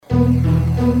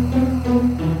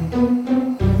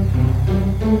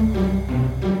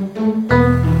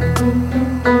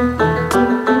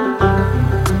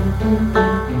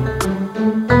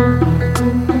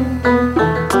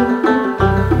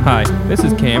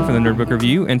time for the Nerd Book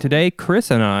Review, and today Chris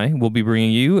and I will be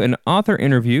bringing you an author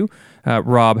interview.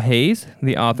 Rob Hayes,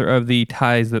 the author of the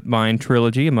Ties That Bind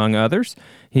trilogy, among others.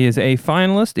 He is a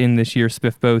finalist in this year's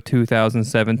SPFBO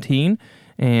 2017,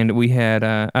 and we had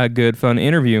a good, fun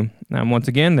interview. Once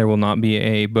again, there will not be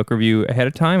a book review ahead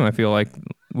of time. I feel like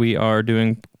we are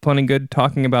doing plenty good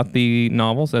talking about the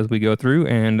novels as we go through,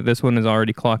 and this one is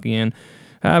already clocking in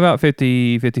about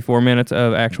 54 minutes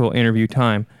of actual interview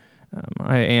time.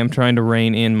 I am trying to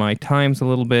rein in my times a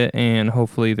little bit, and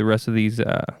hopefully the rest of these,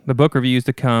 the book reviews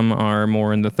to come are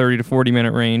more in the 30 to 40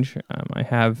 minute range. I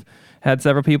have had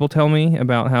several people tell me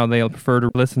about how they'll prefer to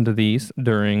listen to these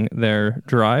during their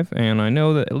drive, and I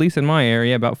know that at least in my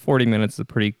area, about 40 minutes is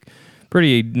a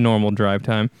pretty normal drive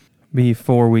time.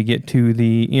 Before we get to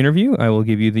the interview, I will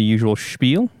give you the usual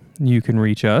spiel. You can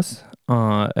reach us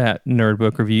at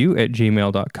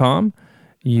nerdbookreview@gmail.com.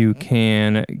 You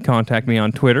can contact me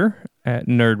on Twitter at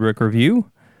nerdbookreview,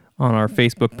 on our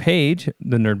Facebook page,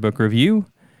 the Nerdbook Review.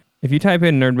 If you type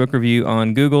in Nerdbook Review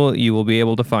on Google, you will be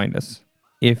able to find us.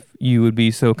 If you would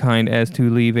be so kind as to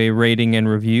leave a rating and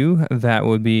review, that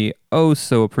would be oh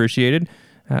so appreciated.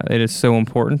 It is so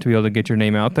important to be able to get your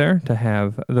name out there, to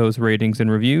have those ratings and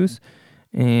reviews.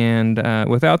 And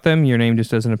without them, your name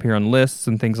just doesn't appear on lists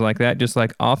and things like that, just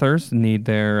like authors need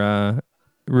their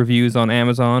reviews on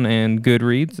Amazon and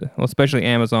Goodreads, well, especially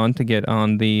Amazon, to get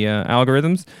on the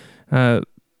algorithms.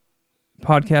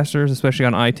 Podcasters, especially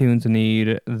on iTunes,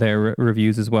 need their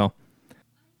reviews as well.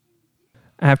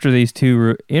 After these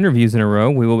two interviews in a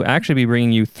row, we will actually be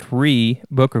bringing you 3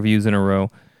 book reviews in a row.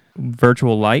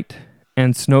 Virtual Light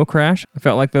and Snow Crash. I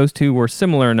felt like those two were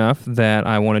similar enough that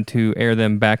I wanted to air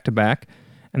them back to back.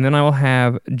 And then I will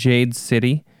have Jade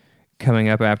City coming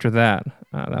up after that.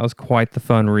 That was quite the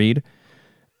fun read.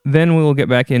 Then we will get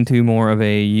back into more of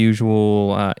a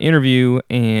usual interview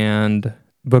and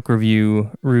book review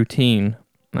routine.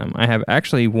 I have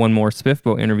actually one more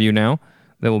SPFBO interview now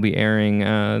that will be airing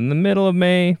in the middle of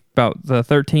May, about the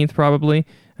 13th probably,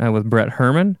 with Brett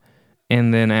Herman.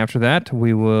 And then after that,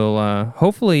 we will,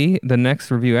 hopefully, the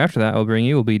next review after that I'll bring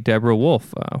you will be Deborah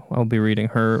Wolf. I'll be reading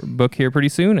her book here pretty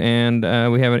soon, and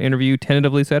we have an interview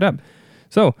tentatively set up.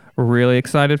 So, we're really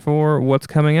excited for what's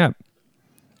coming up.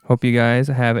 Hope you guys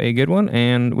have a good one,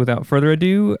 and without further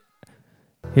ado,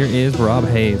 here is Rob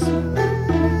Hayes.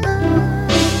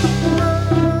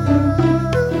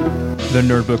 The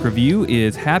Nerd Book Review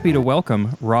is happy to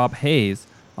welcome Rob Hayes,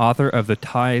 author of the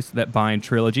Ties That Bind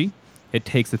trilogy, It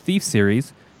Takes a Thief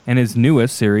series, and his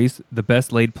newest series, The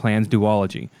Best Laid Plans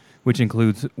duology, which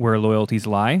includes Where Loyalties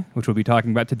Lie, which we'll be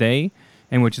talking about today,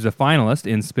 and which is a finalist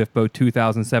in SPFBO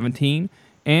 2017,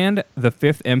 and The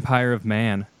Fifth Empire of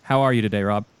Man. How are you today,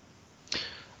 Rob?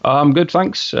 I'm good,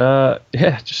 thanks.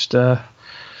 Just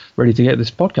ready to get this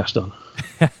podcast on.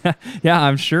 Yeah,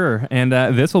 I'm sure. And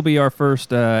this will be our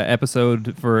first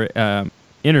episode for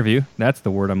interview. That's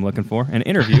the word I'm looking for. An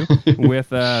interview with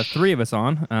 3 of us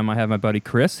on. I have my buddy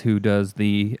Chris, who does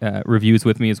the reviews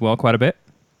with me as well quite a bit.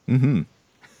 Mm-hmm.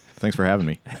 Thanks for having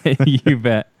me. You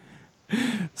bet.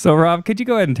 So, Rob, could you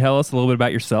go ahead and tell us a little bit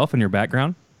about yourself and your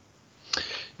background?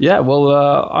 Yeah, well,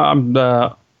 I'm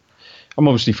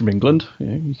obviously from England.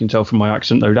 You can tell from my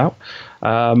accent, no doubt.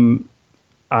 And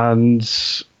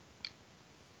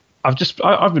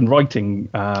I've been writing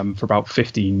for about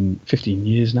 15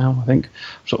 years now, I think,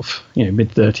 sort of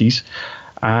mid-30s,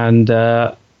 and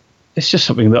it's just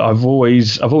something that I've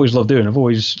always loved doing. I've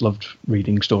always loved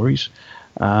reading stories,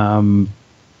 and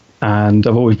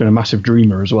I've always been a massive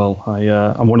dreamer as well.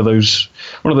 I'm one of those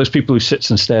people who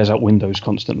sits and stares out windows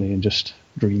constantly and just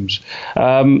dreams.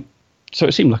 So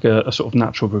it seemed like a sort of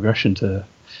natural progression to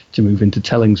move into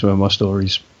telling some of my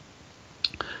stories.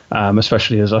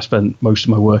 Especially as I spent most of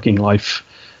my working life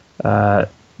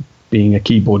being a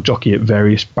keyboard jockey at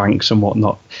various banks and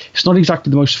whatnot. It's not exactly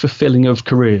the most fulfilling of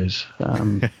careers.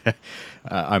 I'm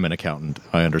an accountant.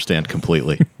 I understand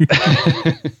completely.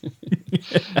 Yeah.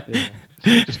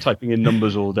 Just typing in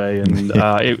numbers all day, and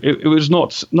it was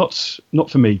not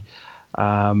for me.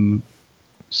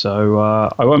 So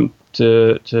I went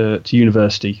to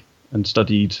university and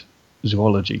studied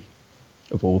zoology,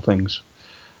 of all things.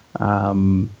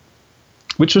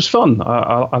 Which was fun.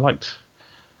 I liked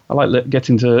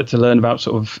getting to learn about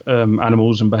sort of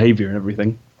animals and behaviour and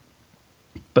everything.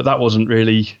 But that wasn't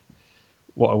really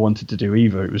what I wanted to do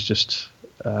either. It was just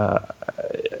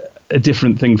a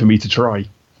different thing for me to try.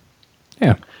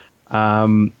 Yeah.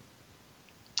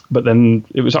 But then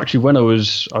it was actually when I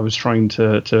was trying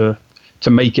to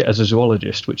make it as a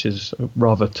zoologist, which is a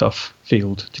rather tough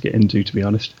field to get into, to be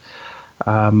honest,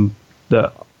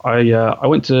 that I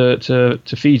went to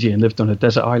Fiji and lived on a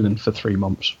desert island for 3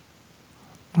 months.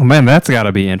 Oh man, that's got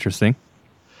to be interesting.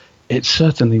 It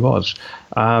certainly was.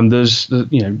 There's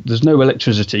no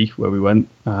electricity where we went,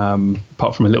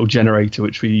 apart from a little generator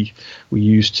which we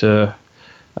used to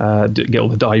get all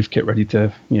the dive kit ready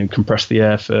to compress the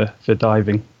air for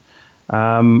diving.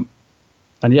 And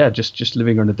yeah, just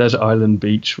living on a desert island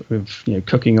beach with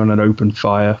cooking on an open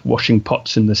fire, washing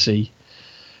pots in the sea,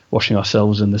 washing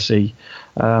ourselves in the sea.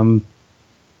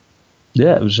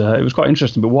 Yeah, it was quite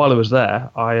interesting. But while I was there,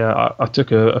 I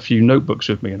took a few notebooks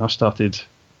with me, and I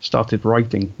started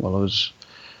writing while I was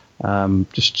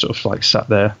just sort of like sat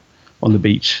there on the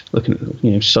beach, looking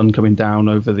at sun coming down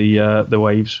over the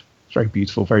waves. It's very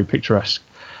beautiful, very picturesque.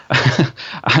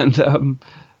 And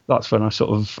that's when I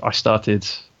started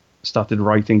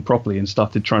writing properly and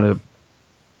started trying to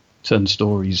turn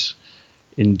stories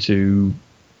into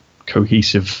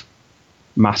cohesive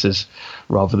masses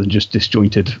rather than just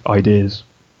disjointed ideas.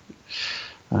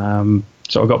 So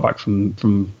I got back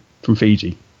from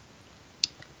Fiji,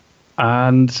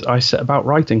 and I set about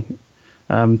writing.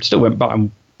 Still went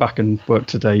back and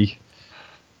worked at a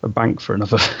bank for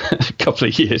another couple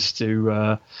of years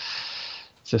to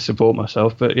support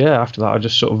myself. But yeah, after that, I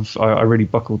just I really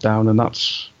buckled down, and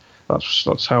that's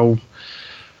how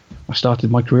I started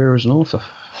my career as an author.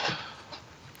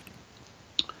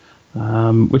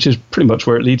 Which is pretty much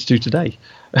where it leads to today.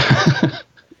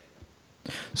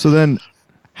 So then,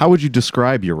 how would you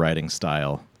describe your writing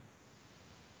style?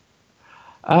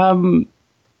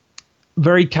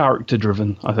 Very character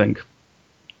driven, I think.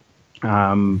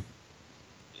 I'm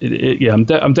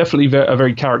definitely a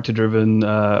very character driven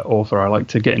author. I like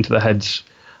to get into the heads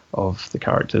of the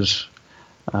characters,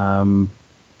 and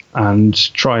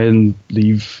try and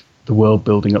leave the world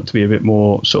building up to be a bit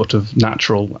more sort of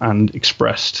natural and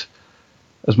expressed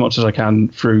as much as I can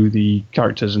through the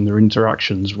characters and their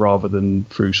interactions, rather than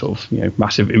through sort of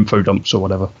massive info dumps or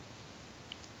whatever.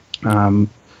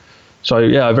 So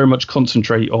yeah, I very much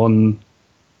concentrate on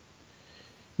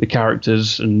the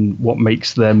characters and what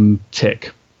makes them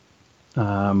tick,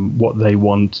 what they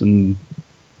want, and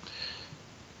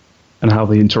how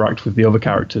they interact with the other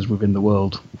characters within the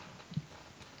world.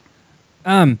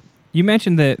 You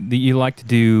mentioned that you liked to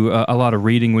do a lot of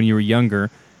reading when you were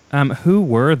younger. Who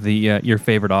were your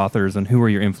favorite authors, and who were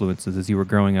your influences as you were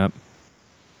growing up?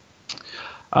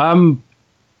 I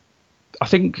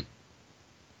think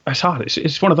it's hard.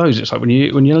 It's one of those. It's like when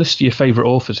you list your favorite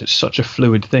authors, it's such a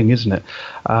fluid thing, isn't it?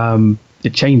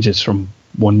 It changes from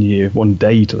one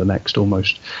day to the next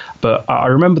almost. But I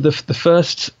remember the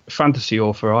first fantasy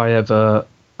author I ever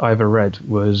read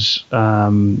was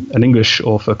an English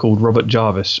author called Robert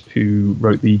Jarvis, who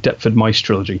wrote the Deptford Mice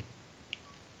trilogy.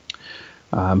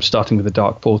 Starting with The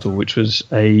Dark Portal, which was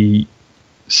a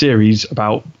series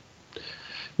about,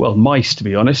 well, mice, to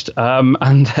be honest,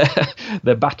 and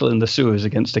their battle in the sewers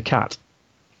against a cat.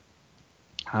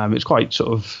 It's quite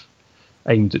sort of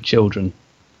aimed at children.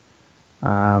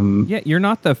 Yeah, you're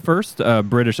not the first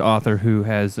British author who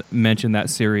has mentioned that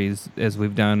series as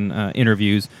we've done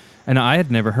interviews, and I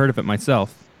had never heard of it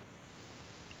myself.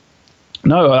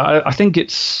 No, I think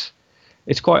it's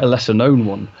quite a lesser known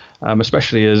one,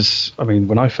 especially as, I mean,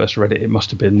 when I first read it, it must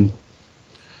have been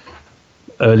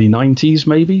early 90s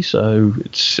maybe, so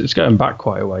it's going back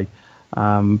quite a way.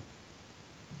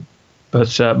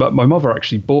 But my mother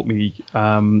actually bought me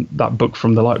that book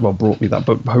from brought me that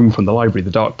book home from the library,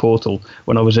 The Dark Portal,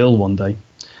 when I was ill one day,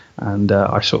 and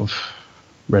I sort of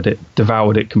read it,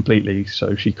 devoured it completely.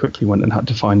 So she quickly went and had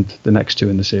to find the next two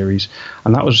in the series,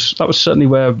 and that was certainly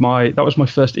where my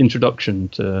first introduction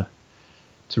to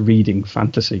reading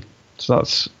fantasy. So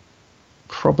that's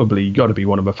probably got to be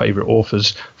one of my favorite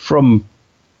authors from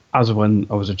as when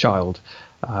I was a child.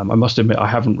 I must admit I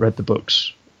haven't read the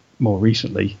books more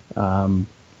recently.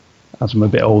 As I'm a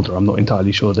bit older, I'm not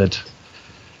entirely sure that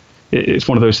it's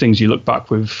one of those things you look back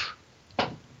with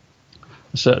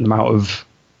a certain amount of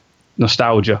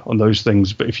nostalgia on those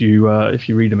things, but if you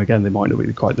read them again, they might not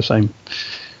be quite the same.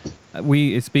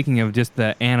 Speaking of just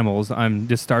the animals, I'm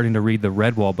just starting to read the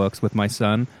Redwall books with my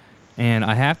son, and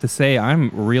I have to say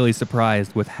I'm really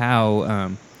surprised with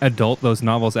how adult those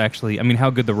novels actually, I mean, how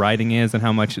good the writing is and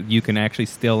how much you can actually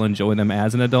still enjoy them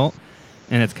as an adult.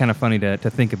 And it's kind of funny to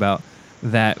think about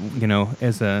that,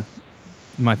 as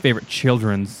my favorite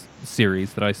children's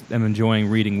series that I am enjoying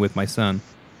reading with my son.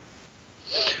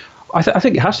 I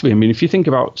think it has to be. I mean, if you think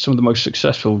about some of the most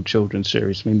successful children's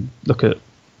series, I mean, look at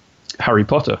Harry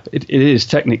Potter. It is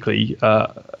technically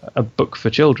a book for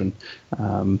children.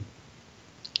 I'm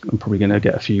probably going to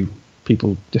get a few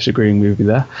people disagreeing with me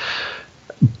there.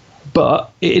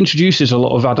 But it introduces a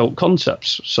lot of adult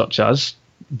concepts, such as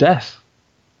death.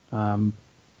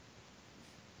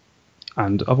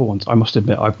 and other ones. I must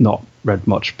admit, I've not read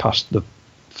much past the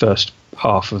first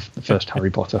half of the first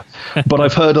Harry Potter, but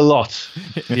I've heard a lot.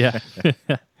 Yeah.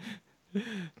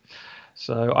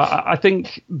 So I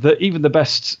think that even the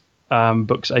best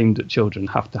books aimed at children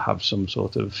have to have some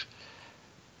sort of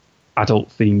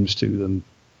adult themes to them,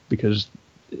 because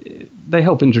they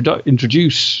help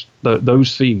introduce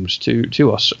those themes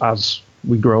to us as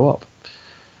we grow up.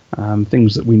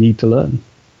 Things that we need to learn.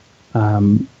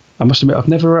 I must admit, I've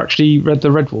never actually read the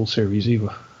Redwall series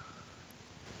either.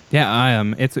 Yeah,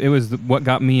 it was what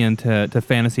got me into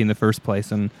fantasy in the first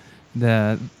place, and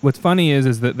what's funny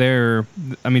is that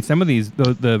some of these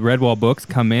the Redwall books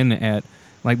come in at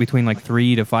like between like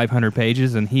 300 to 500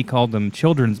 pages, and he called them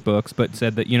children's books, but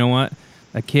said that, you know what,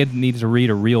 a kid needs to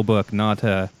read a real book, not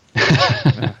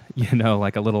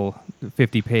like a little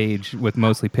 50-page with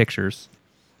mostly pictures.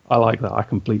 I like that. I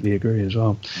completely agree as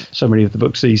well. So many of the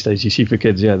books these days you see for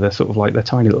kids, yeah, they're sort of like they're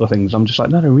tiny little things. I'm just like,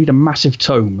 no, read a massive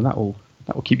tome, and that will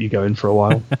keep you going for a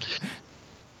while.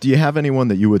 Do you have anyone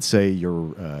that you would say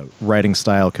your writing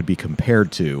style could be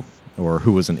compared to, or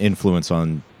who was an influence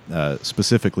on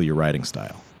specifically your writing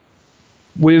style?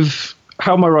 With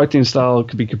how my writing style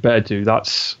could be compared to,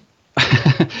 that's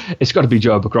it's got to be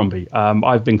Joe Abercrombie.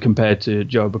 I've been compared to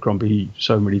Joe Abercrombie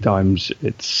so many times,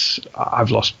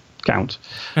 I've lost count.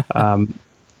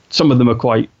 Some of them are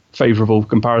quite favourable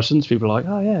comparisons. People are like,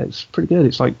 oh yeah, it's pretty good.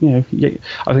 It's like,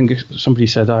 I think somebody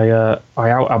said I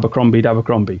out Abercrombie'd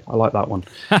Abercrombie. I like that one.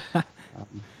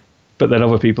 But then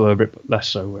other people are a bit less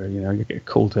so, where you get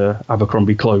called a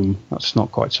Abercrombie clone. That's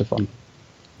not quite so fun.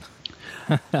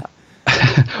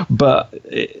 But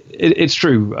it's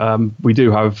true. We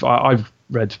do have. I've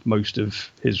read most of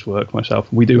his work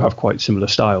myself. We do have quite similar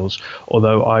styles.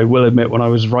 Although I will admit, when I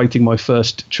was writing my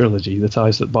first trilogy, The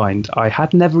Ties That Bind, I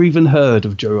had never even heard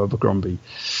of Joe Abercrombie.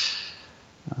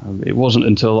 It wasn't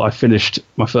until I finished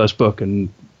my first book, and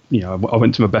I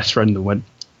went to my best friend and went,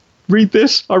 "Read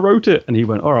this. I wrote it." And he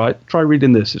went, "All right, try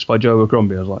reading this. It's by Joe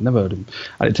Abercrombie." I was like, "Never heard of him."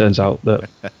 And it turns out that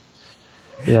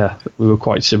we were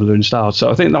quite similar in style. So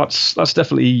I think that's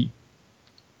definitely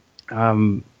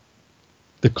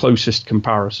the closest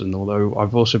comparison, although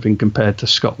I've also been compared to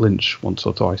Scott Lynch once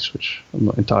or twice, which I'm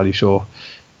not entirely sure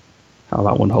how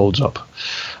that one holds up.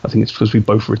 I think it's because we've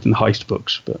both written heist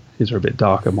books, but his are a bit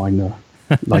darker, mine are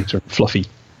lighter and fluffy.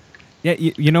 Yeah,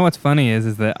 you know what's funny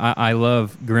is that I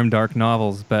love grimdark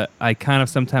novels, but I kind of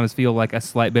sometimes feel like a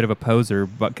slight bit of a poser,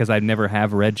 because I never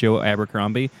have read Joe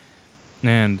Abercrombie,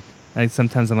 and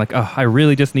sometimes I'm like, oh, I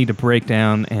really just need to break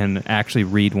down and actually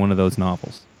read one of those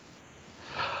novels.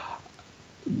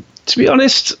 To be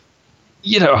honest,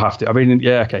 you don't have to. I mean,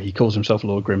 yeah, okay, he calls himself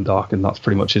Lord Grimdark, and that's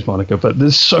pretty much his moniker. But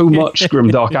there's so much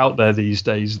Grimdark out there these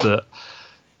days that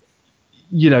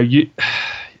you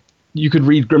could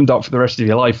read Grimdark for the rest of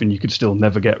your life, and you could still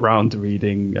never get round to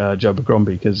reading Joe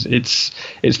Abercrombie, because it's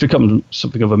become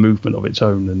something of a movement of its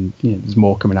own, and there's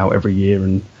more coming out every year.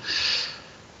 And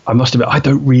I must admit, I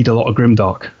don't read a lot of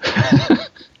Grimdark.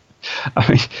 I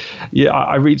mean,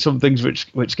 I read some things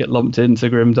which get lumped into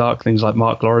Grimdark, things like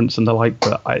Mark Lawrence and the like,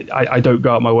 but I don't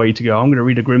go out my way to go, I'm going to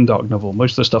read a Grimdark novel.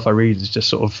 Most of the stuff I read is just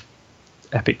sort of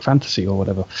epic fantasy or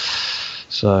whatever.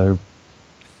 So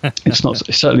it's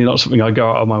certainly not something I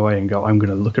go out of my way and go, I'm going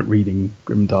to look at reading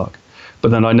Grimdark. But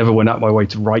then I never went out of my way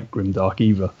to write Grimdark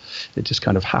either. It just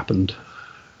kind of happened.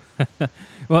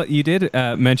 Well, you did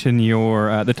mention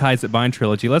your The Ties That Bind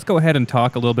trilogy. Let's go ahead and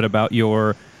talk a little bit about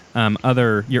your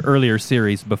earlier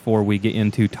series before we get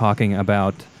into talking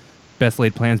about Best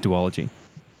Laid Plans duology.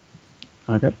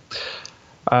 Okay.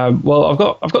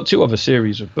 Well, I've got two other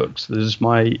series of books. There's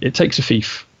my It Takes a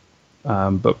Thief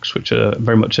books, which are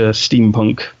very much a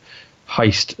steampunk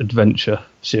heist adventure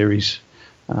series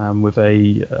with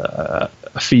a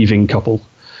thieving couple.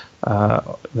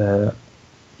 They're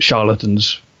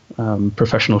charlatans,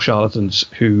 professional charlatans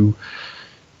who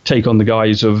take on the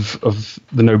guise of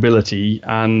the nobility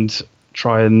and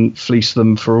try and fleece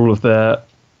them for all of their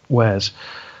wares.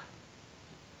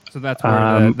 So that's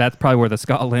where that's probably where the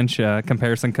Scott Lynch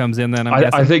comparison comes in. Then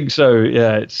I think so.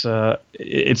 Yeah, it's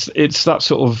that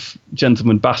sort of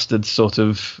gentleman bastard sort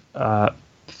of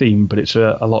theme, but it's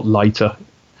a lot lighter.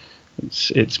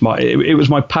 It was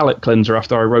my palate cleanser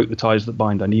after I wrote The Ties That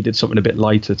Bind. I needed something a bit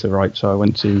lighter to write, so I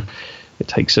went to It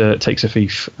Takes a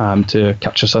Thief to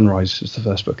Catch a Sunrise. Is the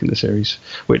first book in the series,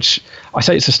 which I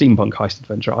say it's a steampunk heist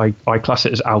adventure. I class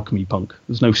it as alchemy punk.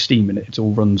 There's no steam in it. It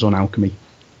all runs on alchemy.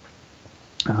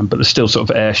 But there's still sort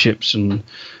of airships and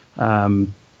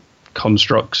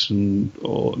constructs and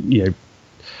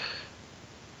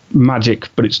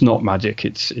magic, but it's not magic.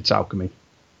 It's alchemy.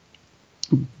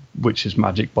 which is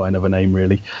magic by another name,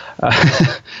 really.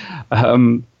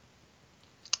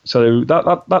 So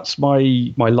that's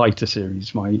my lighter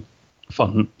series, my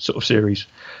fun sort of series.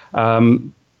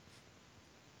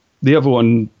 The other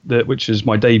one, which is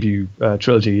my debut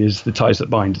trilogy, is The Ties That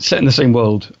Bind. It's set in the same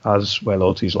world as Where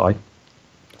Loyalties Lie.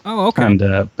 Oh, okay.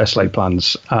 And Best Laid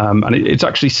Plans. And it's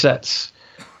actually set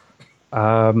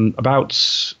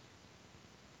about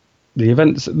the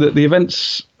events. The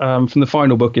events from the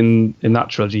final book in that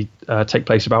trilogy take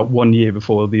place about 1 year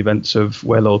before the events of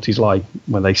Where Loyalties Lie,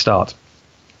 when they start.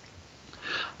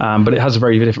 But it has a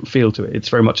very different feel to it. It's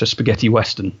very much a spaghetti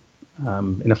western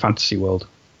in a fantasy world.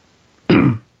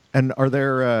 And are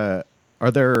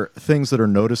there things that are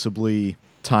noticeably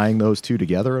tying those two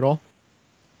together at all?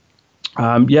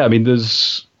 Yeah, I mean,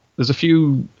 there's a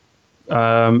few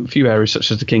areas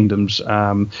such as the kingdoms.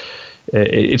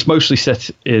 It's mostly set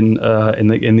in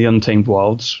the Untamed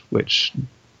Wilds, which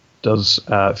does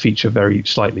feature very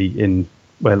slightly in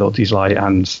Where Loyalties Lie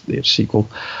and its sequel.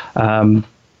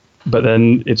 But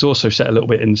then it's also set a little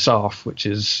bit in Sarf, which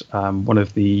is one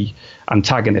of the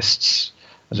antagonists,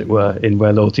 as it were, in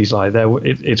Where Loyalties Lie.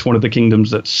 It's one of the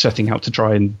kingdoms that's setting out to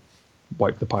try and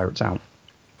wipe the pirates out.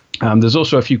 There's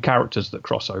also a few characters that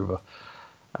cross over,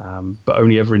 but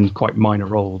only ever in quite minor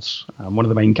roles. One of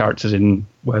the main characters in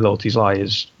Where Loyalties Lie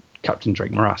is Captain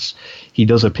Drake Morass. He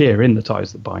does appear in The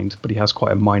Ties That Bind, but he has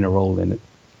quite a minor role in it.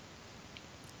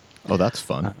 Oh, that's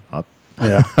fun. I'll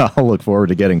look forward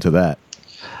to getting to that.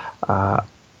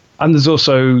 And there's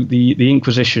also the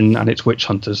Inquisition and its witch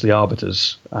hunters, the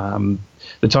Arbiters.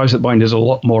 The Ties That Bind is a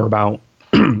lot more about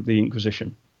the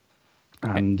Inquisition.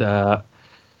 And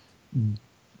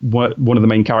one of the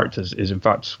main characters is, in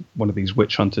fact, one of these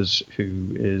witch hunters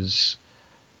who is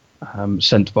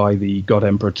sent by the God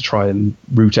Emperor to try and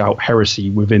root out heresy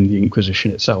within the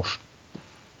Inquisition itself.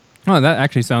 Oh, that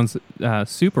actually sounds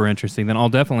super interesting. Then I'll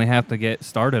definitely have to get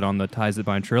started on the Ties That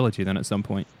Bind trilogy then at some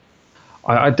point.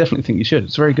 I definitely think you should.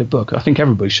 It's a very good book. I think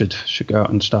everybody should go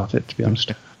out and start it, to be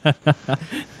honest. I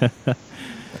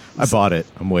bought it.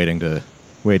 I'm waiting to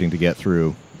get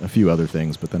through a few other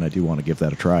things, but then I do want to give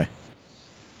that a try.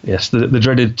 Yes, the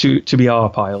dreaded to be R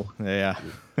pile. Yeah.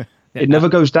 It never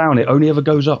goes down. It only ever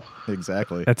goes up.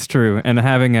 Exactly. That's true. And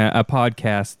having a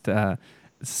podcast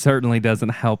certainly doesn't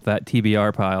help that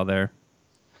TBR pile there.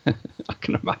 I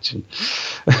can imagine.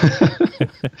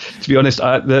 To be honest,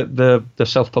 the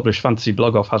self-published fantasy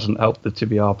blog off hasn't helped the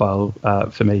TBR pile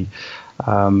for me.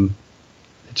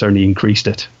 It's only increased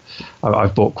it.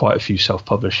 I've bought quite a few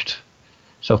self-published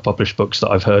books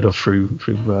that I've heard of through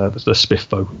the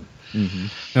SPFBO. Mm-hmm.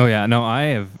 Oh yeah, no, I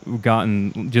have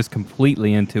gotten just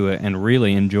completely into it and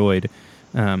really enjoyed.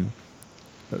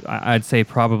 I'd say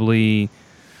probably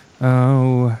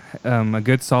a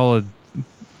good solid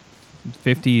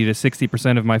 50 to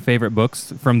 60% of my favorite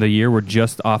books from the year were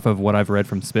just off of what I've read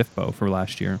from SPFBO for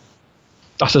last year.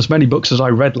 That's as many books as I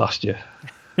read last year.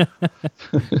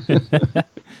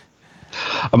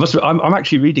 I'm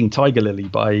actually reading Tiger Lily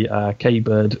by K.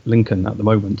 Bird Lincoln at the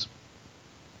moment,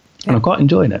 and I'm quite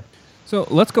enjoying it. So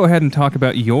let's go ahead and talk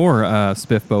about your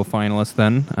SPFBO finalist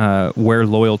then, Where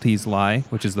Loyalties Lie,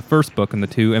 which is the first book in the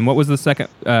two, and what was the second?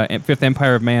 Fifth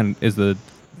Empire of Man is the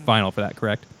final for that,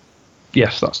 correct?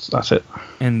 Yes, that's it.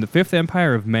 And the Fifth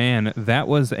Empire of Man, that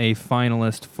was a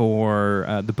finalist for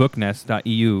the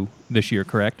booknest.eu this year,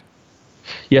 correct?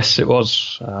 Yes, it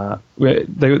was.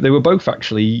 They were both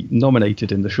actually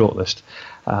nominated in the shortlist,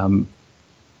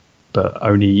 but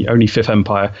only Fifth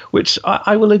Empire, which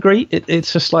I will agree,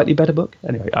 it's a slightly better book.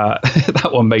 Anyway,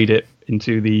 that one made it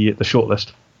into the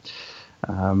shortlist,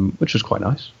 which was quite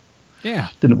nice. Yeah.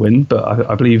 Didn't win, but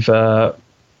I believe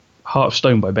Heart of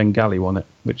Stone by Ben Galley won it,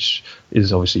 which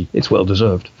is obviously, it's well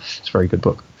deserved. It's a very good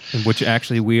book. Which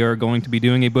actually we are going to be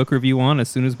doing a book review on as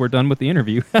soon as we're done with the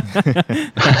interview.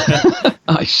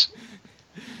 Nice.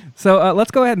 So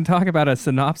let's go ahead and talk about a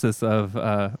synopsis of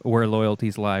Where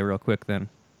Loyalties Lie real quick then.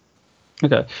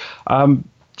 Okay.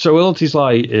 So Loyalties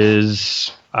Lie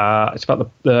is it's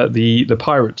about the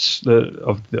pirates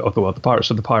of the world, the pirates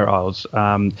of the Pirate Isles.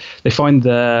 They find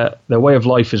their way of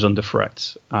life is under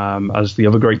threat, as the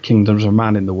other great kingdoms of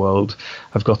man in the world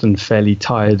have gotten fairly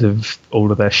tired of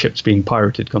all of their ships being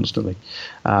pirated constantly.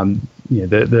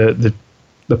 The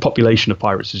population of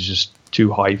pirates is just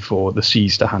too high for the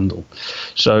seas to handle.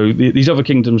 So these other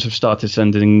kingdoms have started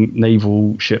sending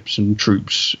naval ships and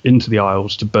troops into the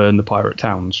Isles to burn the pirate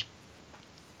towns.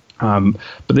 But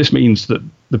this means that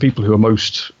the people who are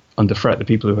most under threat, the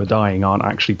people who are dying, aren't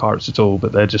actually pirates at all,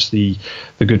 but they're just the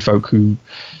good folk who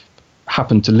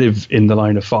happen to live in the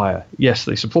line of fire. Yes,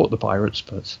 they support the pirates,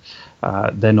 but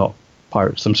they're not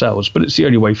pirates themselves, but it's the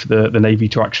only way for the Navy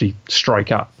to actually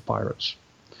strike at the pirates.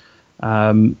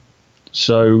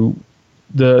 So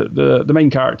the main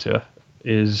character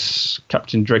is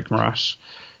Captain Drake Morass.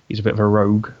 He's a bit of a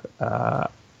rogue, to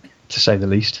say the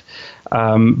least.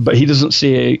 But he doesn't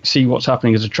see what's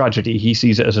happening as a tragedy. He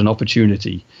sees it as an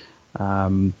opportunity,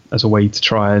 as a way to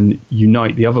try and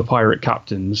unite the other pirate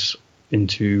captains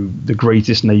into the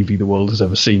greatest navy the world has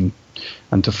ever seen,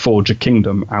 and to forge a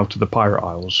kingdom out of the pirate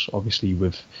isles, obviously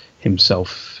with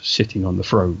himself sitting on the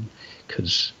throne,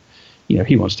 because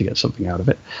he wants to get something out of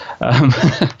it.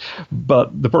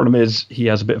 But the problem is he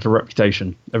has a bit of a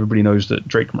reputation. Everybody knows that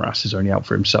Drake Morass is only out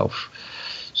for himself.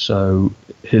 So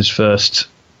his first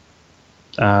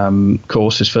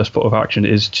his first port of action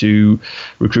is to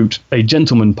recruit a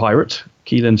gentleman pirate,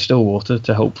 Keelan Stillwater,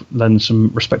 to help lend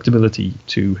some respectability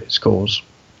to his cause.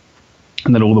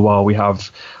 And then all the while we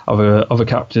have other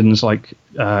captains like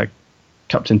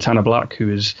Captain Tanner Black, who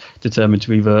is determined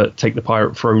to either take the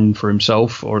pirate throne for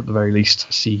himself or at the very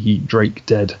least see Drake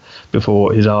dead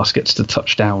before his arse gets to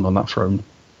touch down on that throne.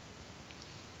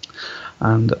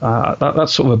 And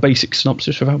that's sort of a basic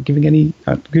synopsis without giving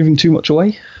too much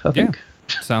away, I think.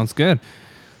 Yeah, sounds good.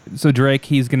 So Drake,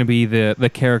 he's going to be the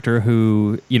character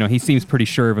who, he seems pretty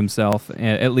sure of himself,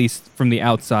 at least from the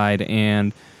outside,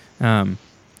 and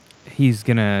he's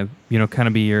going to, kind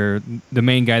of be the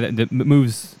main guy that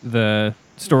moves the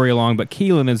story along, but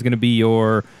Keelan is going to be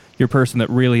your person that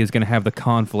really is going to have the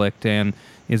conflict and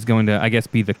is going to, I guess,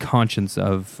 be the conscience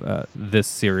of this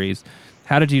series.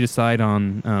 How did you decide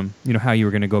on, how you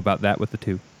were going to go about that with the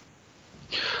two?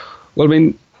 Well, I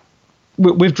mean,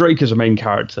 with Drake as a main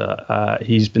character,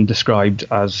 he's been described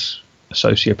as a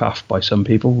sociopath by some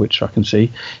people, which I can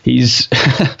see. He's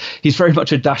he's very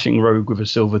much a dashing rogue with a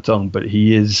silver tongue, but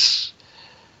he is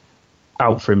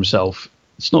out for himself.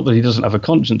 It's not that he doesn't have a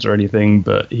conscience or anything,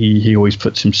 but he always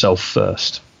puts himself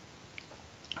first.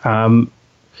 So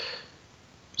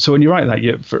when you write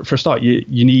that, for a start,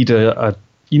 you need a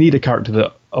character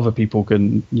that other people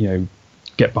can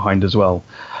get behind as well,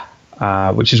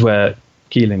 which is where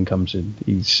Keelan comes in.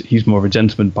 He's more of a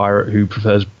gentleman pirate who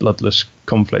prefers bloodless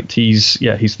conflict. He's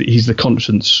the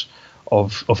conscience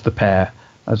of the pair,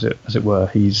 as it were.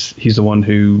 He's the one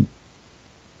who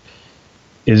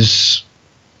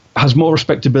has more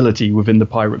respectability within the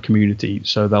pirate community,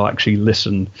 so they'll actually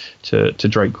listen to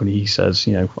Drake when he says,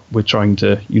 we're trying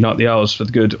to unite the Isles for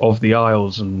the good of the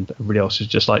Isles, and everybody else is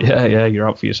just like, yeah, you're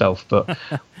out for yourself. But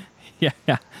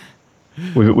yeah.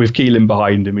 With Keelan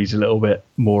behind him, he's a little bit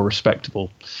more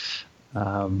respectable.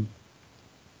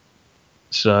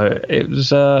 So it was,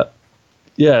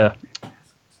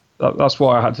 that's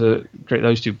why I had to create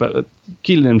those two. But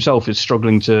Keelan himself is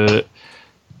struggling to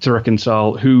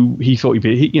reconcile who he thought he'd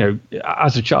be.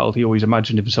 As a child, he always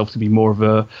imagined himself to be more of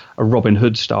a Robin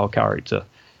Hood style character.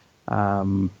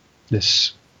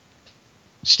 This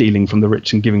stealing from the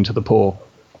rich and giving to the poor.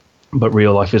 But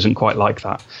real life isn't quite like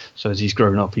that. So as he's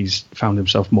grown up, he's found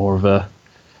himself more of a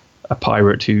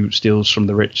pirate who steals from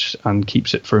the rich and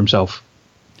keeps it for himself.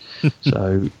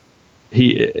 So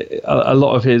a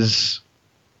lot of his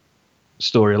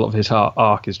story, a lot of his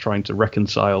arc is trying to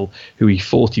reconcile who he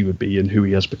thought he would be and who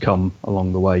he has become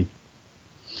along the way.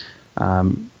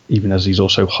 Even as he's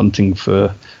also hunting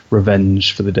for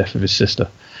revenge for the death of his sister.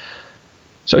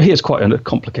 So he has quite a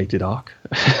complicated arc.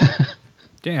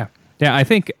 Yeah, I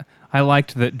think I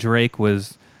liked that Drake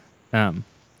was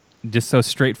just so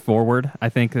straightforward. I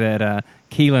think that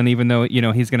Keelan, even though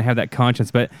he's going to have that conscience,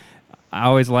 but I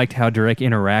always liked how Drake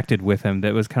interacted with him.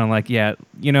 That was kind of like,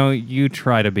 you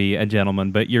try to be a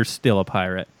gentleman, but you're still a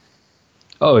pirate.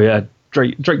 Oh yeah,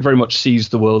 Drake very much sees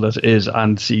the world as it is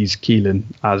and sees Keelan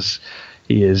as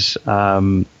he is.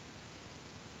 So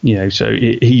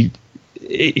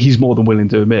he's more than willing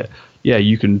to admit,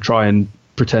 you can try and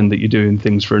pretend that you're doing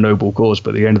things for a noble cause, but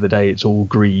at the end of the day, it's all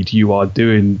greed. You are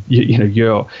doing,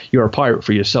 you're a pirate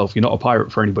for yourself. You're not a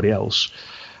pirate for anybody else.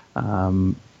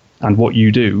 And what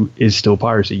you do is still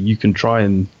piracy. You can try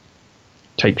and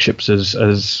take ships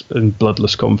as in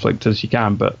bloodless conflict as you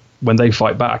can, but when they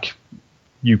fight back,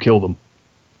 you kill them.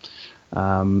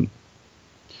 And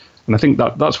I think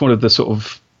that's one of the sort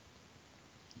of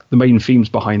the main themes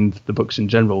behind the books in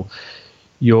general.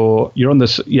 You're on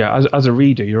this, as a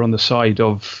reader, you're on the side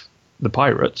of the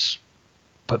pirates,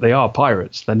 but they are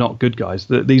pirates. They're not good guys.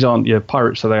 These aren't your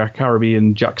pirates. So they are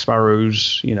Caribbean Jack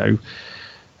Sparrows,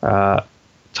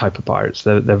 type of pirates.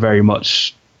 They're very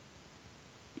much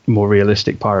more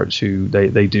realistic pirates who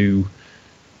they do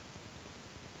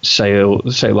sail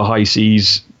the high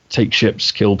seas, take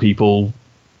ships, kill people,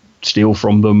 steal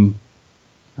from them.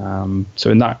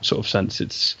 So in that sort of sense,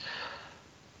 it's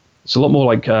it's a lot more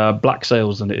like Black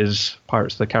Sails than it is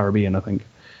Pirates of the Caribbean, I think.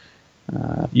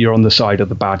 You're on the side of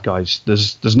the bad guys.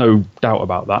 There's no doubt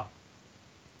about that.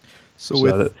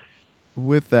 So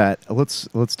with that, let's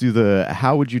do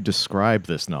how would you describe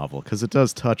this novel? Because it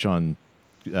does touch on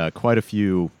quite a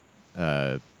few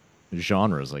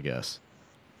genres, I guess.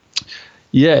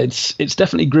 Yeah, it's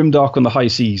definitely grimdark on the high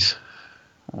seas.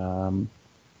 Again,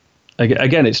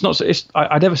 it's not.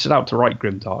 I never set out to write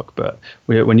grimdark, but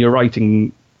when you're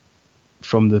writing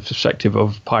from the perspective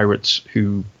of pirates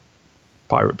who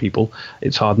pirate people,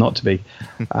 it's hard not to be.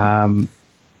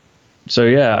 So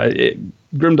yeah,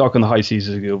 grimdark on the high seas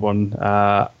is a good one.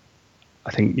 I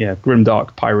think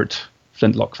grimdark pirate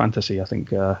flintlock fantasy. I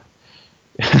think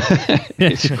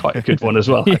it's quite a good one as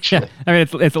well. Actually, yeah. I mean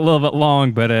it's a little bit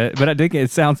long, but I think it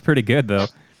sounds pretty good though.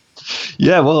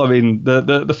 Yeah, well, I mean,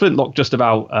 the flintlock just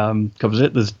about covers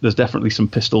it. There's definitely some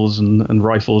pistols and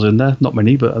rifles in there. Not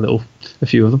many, but a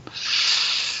few of them.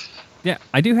 Yeah,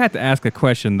 I do have to ask a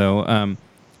question though.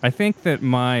 I think that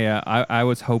I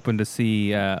was hoping to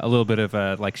see a little bit of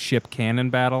a like ship cannon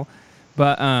battle,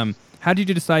 but how did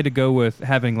you decide to go with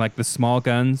having like the small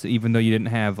guns, even though you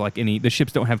didn't have like the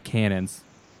ships don't have cannons?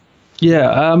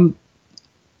 Yeah,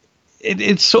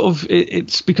 it's sort of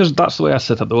it's because that's the way I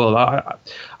set up the world.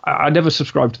 I never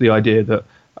subscribed to the idea that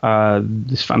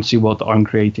this fantasy world that I'm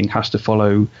creating has to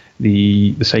follow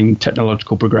the same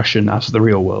technological progression as the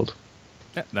real world.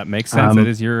 Yeah, that makes sense.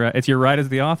 It's your right as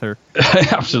the author.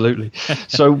 Absolutely.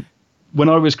 So when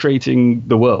I was creating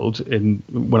the world,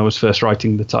 when I was first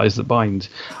writing The Ties That Bind,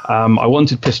 I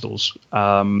wanted pistols,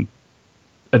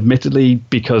 admittedly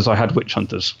because I had witch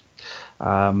hunters.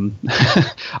 I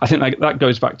think that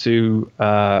goes back to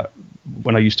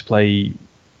when I used to play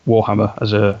Warhammer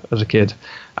as a kid,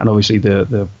 and obviously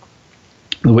the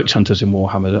witch hunters in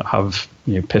Warhammer have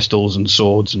pistols and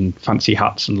swords and fancy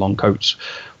hats and long coats,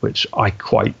 which I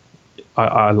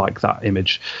like that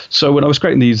image. So when I was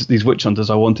creating these witch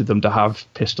hunters, I wanted them to have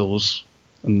pistols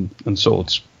and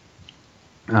swords.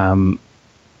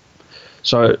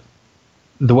 So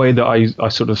the way that I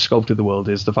sort of sculpted the world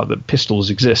is the fact that pistols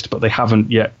exist, but they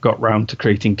haven't yet got round to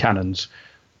creating cannons,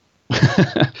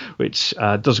 which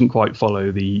doesn't quite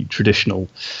follow the traditional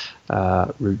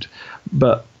route.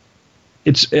 But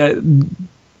it's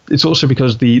also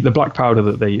because the black powder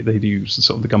that they use,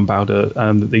 sort of the gunpowder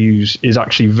that they use, is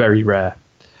actually very rare.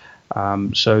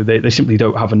 So they simply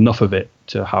don't have enough of it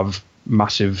to have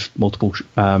massive multiple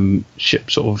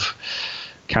ship sort of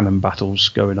cannon battles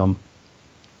going on.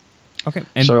 Okay.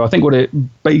 So I think what it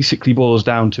basically boils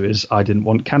down to is I didn't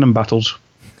want cannon battles.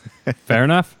 Fair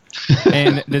enough.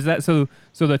 And does that so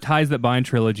the Ties That Bind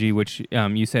trilogy, which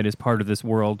you said is part of this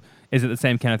world, is it the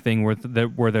same kind of thing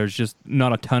where there's just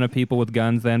not a ton of people with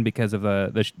guns then because of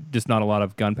the just not a lot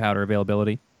of gunpowder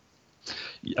availability?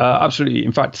 Absolutely.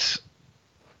 In fact,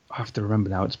 I have to remember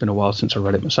now. It's been a while since I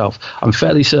read it myself. I'm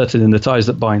fairly certain in The Ties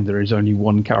That Bind there is only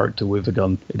one character with a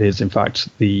gun. It is in fact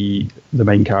the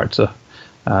main character.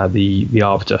 The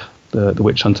arbiter, the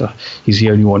witch hunter. He's the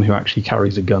only one who actually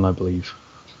carries a gun, I believe.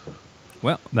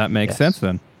 Well, that makes sense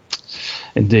then.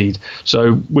 Indeed.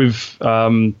 So with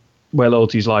where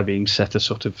Loyalties Lie being set a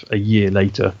sort of a year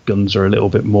later, guns are a little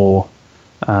bit more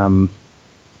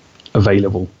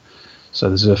available. So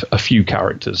there's a few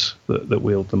characters that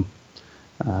wield them,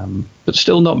 but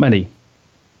still not many.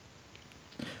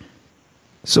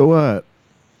 So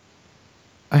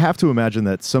I have to imagine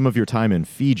that some of your time in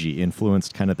Fiji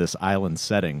influenced kind of this island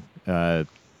setting.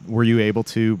 Were you able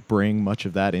to bring much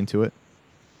of that into it?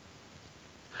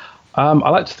 I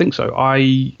like to think so.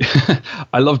 I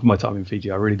loved my time in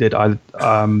Fiji. I really did.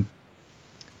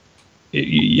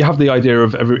 You have the idea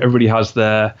of everybody has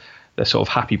their sort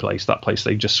of happy place, that place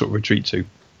they just sort of retreat to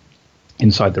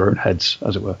inside their own heads,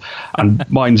 as it were. And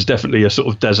mine's definitely a sort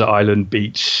of desert island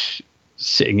beach,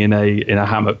 sitting in a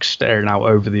hammock, staring out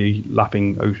over the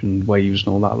lapping ocean waves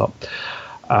and all that lot.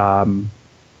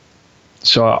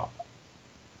 So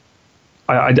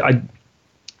I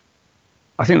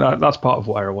think that's part of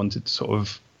why I wanted to sort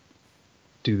of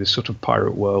do this sort of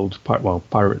pirate world,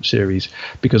 pirate series,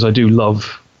 because I do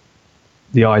love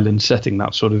the island setting,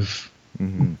 that sort of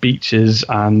beaches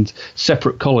and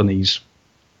separate colonies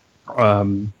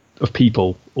of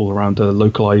people all around a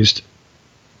localized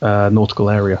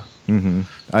nautical area. Mm-hmm.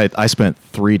 I spent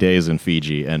 3 days in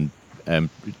Fiji and am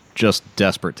just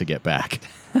desperate to get back.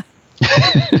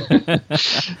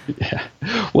 Yeah.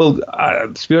 Well,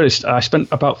 to be honest, I spent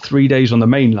about 3 days on the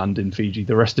mainland in Fiji.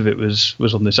 The rest of it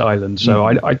was on this island. So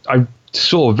I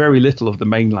saw very little of the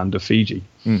mainland of Fiji.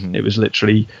 Mm-hmm. It was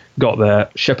literally got there,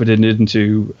 shepherded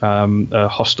into a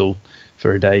hostel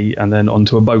for a day, and then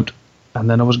onto a boat, and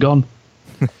then I was gone.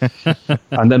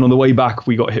 And then on the way back,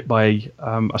 we got hit by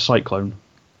a cyclone,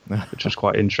 which was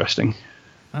quite interesting.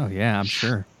 Oh, yeah, I'm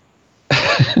sure.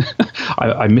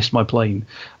 I missed my plane.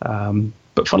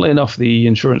 But funnily enough, the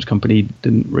insurance company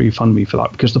didn't refund me for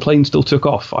that because the plane still took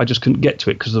off. I just couldn't get to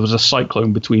it because there was a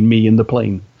cyclone between me and the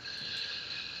plane.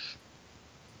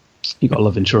 You got to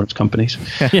love insurance companies.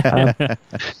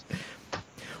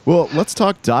 Well, let's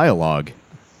talk dialogue.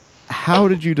 How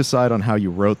did you decide on how you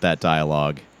wrote that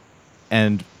dialogue?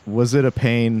 And was it a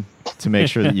pain to make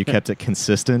sure that you kept it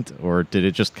consistent, or did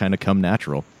it just kind of come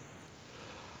natural?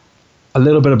 A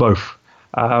little bit of both.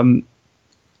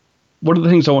 One of the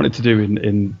things I wanted to do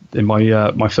in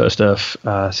my my First Earth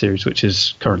series, which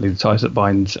is currently The Ties That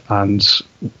Bind and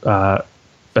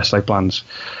Best Laid Plans,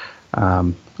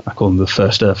 I call them the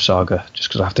First Earth Saga, just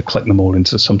because I have to collect them all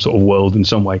into some sort of world in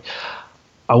some way.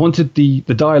 I wanted the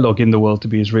dialogue in the world to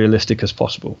be as realistic as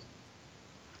possible.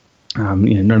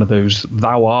 None of those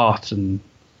 "thou art" and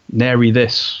 "nary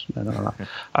this." No.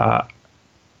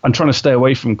 I'm trying to stay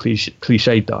away from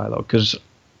cliched dialogue because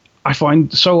I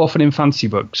find so often in fantasy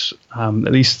books,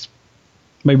 at least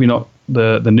maybe not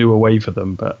the newer wave of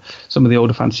them, but some of the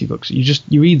older fantasy books,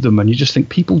 you read them and you just think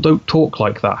people don't talk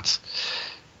like that.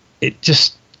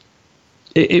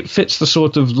 It fits the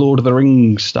sort of Lord of the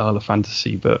Rings style of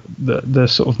fantasy, but the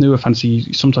sort of newer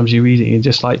fantasy, sometimes you read it and you're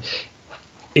just like,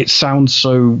 it sounds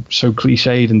so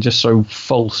cliched and just so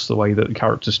false the way that the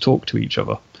characters talk to each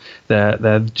other.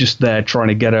 They're just there trying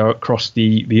to get across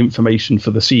the information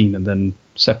for the scene and then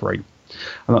separate.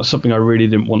 And that's something I really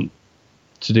didn't want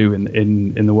to do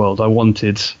in the world. I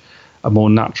wanted a more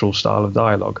natural style of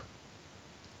dialogue.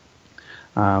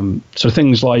 So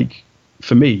things like,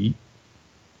 for me,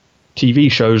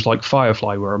 TV shows like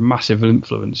Firefly were a massive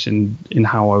influence in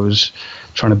how I was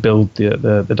trying to build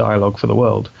the dialogue for the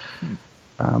world.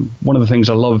 One of the things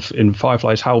I love in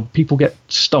Firefly is how people get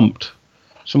stumped.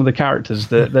 Some of the characters,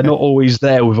 they're not always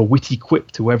there with a witty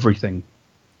quip to everything.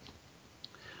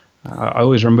 I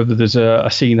always remember that there's a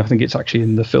scene, I think it's actually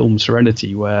in the film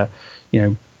Serenity, where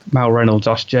Mal Reynolds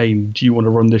asks Jane, "Do you want to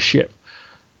run this ship?"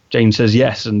 Jane says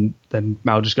yes, and then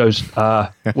Mal just goes,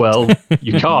 "Well,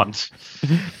 you can't."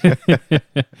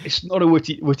 It's not a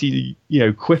witty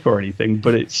quip or anything,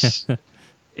 but it's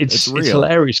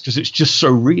hilarious because it's just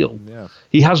so real. Yeah.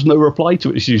 He has no reply to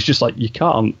it. He's just like, "You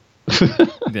can't."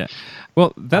 Yeah.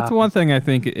 Well, that's one thing I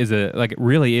think is it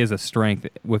really is a strength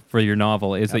for your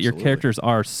novel is that your characters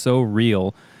are so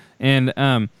real, and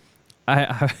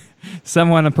I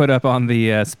someone put up on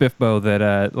the SPFBO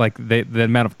that the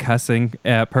amount of cussing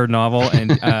per novel,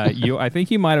 and I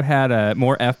think you might have had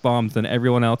more F-bombs than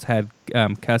everyone else had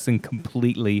cussing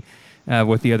completely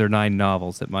with the other 9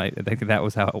 novels. I think that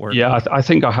was how it worked. Yeah, I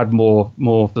think I had more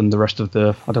than the rest of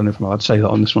the. I don't know if I'm allowed to say that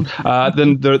on this one.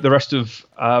 Than the rest of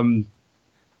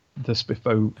the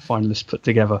SPFBO finalists put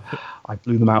together. I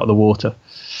blew them out of the water.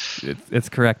 It's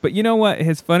correct. But you know what?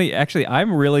 It's funny. Actually,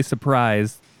 I'm really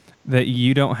surprised that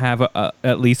you don't have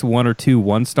at least 1 or 2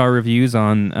 1-star reviews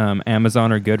on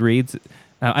Amazon or Goodreads.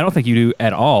 I don't think you do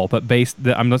at all, but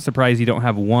I'm not surprised you don't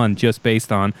have one just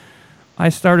based on, I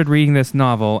started reading this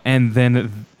novel and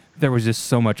then there was just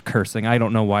so much cursing. I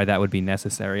don't know why that would be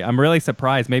necessary. I'm really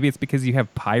surprised. Maybe it's because you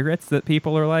have pirates that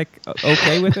people are like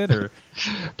okay with it, or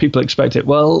people expect it.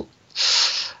 Well,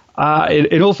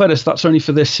 in all fairness, that's only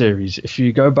for this series. If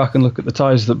you go back and look at The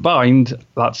Ties That Bind,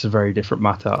 that's a very different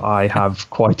matter. I have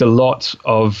quite a lot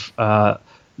of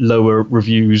lower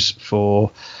reviews for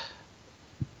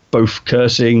both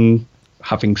cursing,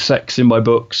 having sex in my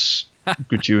books,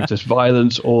 gratuitous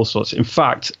violence, all sorts. In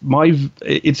fact, my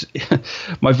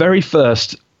very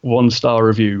first 1-star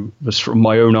review was from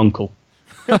my own uncle.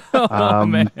 Oh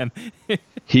man.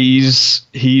 He's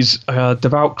a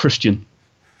devout Christian.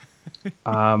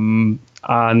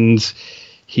 And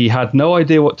he had no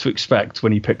idea what to expect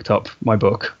when he picked up my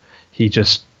book. He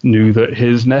just knew that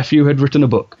his nephew had written a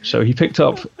book. So he picked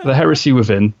up The Heresy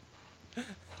Within.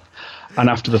 And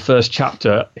after the first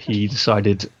chapter, he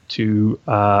decided to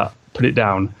put it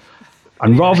down.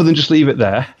 And rather than just leave it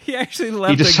there, he actually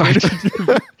left.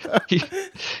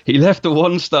 He left a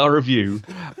 1-star review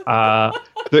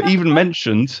that even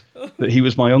mentioned that he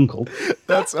was my uncle.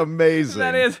 That's amazing.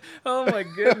 That is. Oh my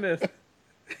goodness.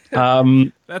 That's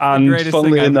the greatest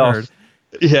thing I've heard.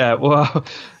 Yeah. Well,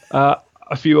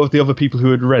 a few of the other people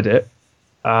who had read it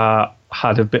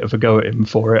had a bit of a go at him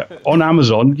for it. On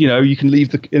Amazon, you can leave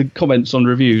the comments on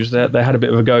reviews. They had a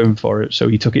bit of a go for it, so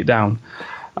he took it down.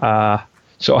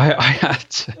 So I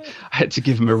had to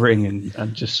give him a ring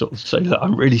and just sort of say that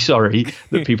I'm really sorry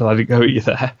that people had to go at you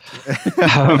there.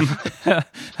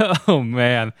 Oh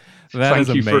man, Thank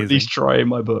you for at least trying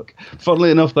my book.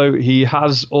 Funnily enough, though, he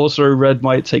has also read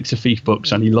my It Takes a Thief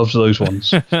books, and he loves those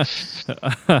ones.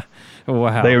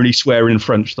 Wow. They only swear in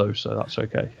French, though, so that's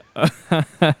okay.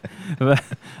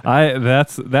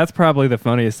 That's probably the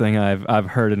funniest thing I've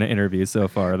heard in an interview so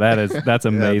far. That's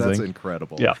amazing. Yeah, that's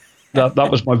incredible. Yeah. That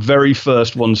was my very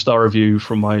first 1-star review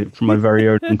from my very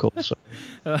own uncle. So.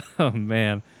 Oh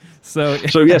man. So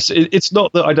yes, it's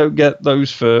not that I don't get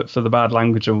those for the bad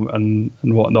language and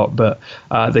whatnot, but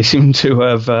they seem to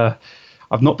have.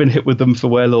 I've not been hit with them for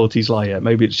Where Loyalties Lie yet.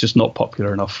 Maybe it's just not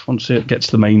popular enough. Once it gets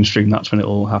to the mainstream, that's when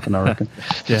it'll happen, I reckon.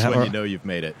 That's when you know you've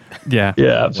made it. Yeah.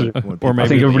 Yeah, absolutely. Or maybe I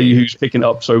think everybody who's picking it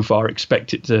up so far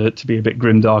expect it to be a bit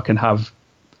grimdark and have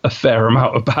a fair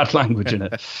amount of bad language in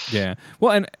it. Yeah.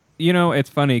 Well, and it's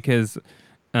funny because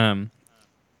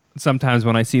sometimes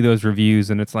when I see those reviews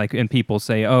and it's like, and people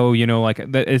say, oh,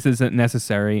 this isn't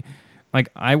necessary. Like,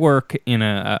 I work in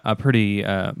a pretty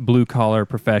blue collar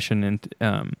profession,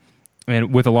 and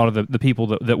with a lot of the people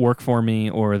that work for me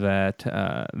or that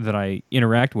I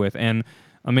interact with. And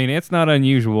I mean, it's not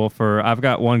unusual I've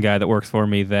got one guy that works for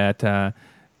me that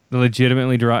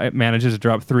legitimately manages to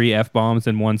drop 3 F-bombs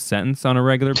in one sentence on a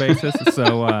regular basis.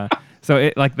 So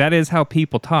it, like, that is how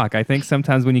people talk. I think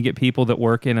sometimes when you get people that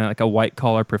work in a white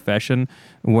collar profession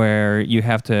where you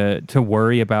have to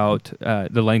worry about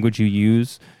the language you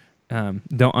use,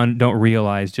 don't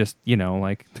realize just,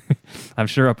 like, I'm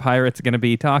sure a pirate's going to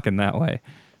be talking that way.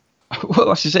 Well,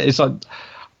 that's just it. It's like,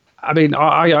 I mean,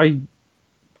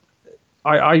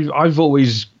 I've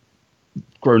always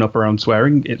grown up around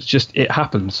swearing. It's just, it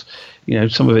happens.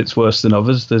 Some of it's worse than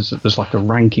others. There's like a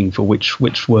ranking for which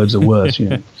words are worse,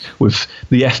 with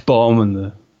the F-bomb and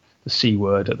the C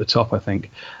word at the top, I think.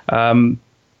 But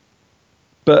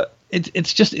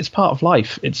it's part of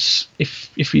life. It's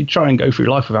if you try and go through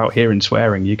life without hearing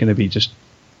swearing, you're going to be just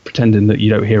pretending that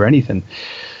you don't hear anything.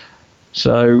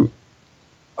 So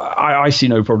I see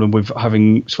no problem with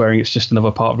having swearing. It's just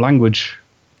another part of language.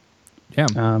 Yeah,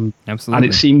 absolutely. And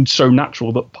it seemed so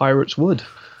natural that pirates would.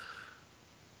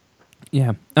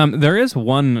 Yeah. There is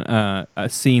one a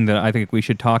scene that I think we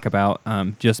should talk about,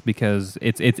 just because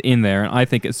it's in there, and I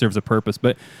think it serves a purpose.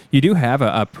 But you do have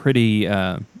a pretty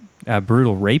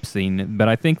brutal rape scene, but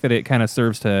I think that it kind of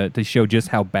serves to show just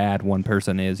how bad one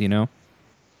person is,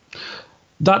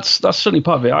 That's certainly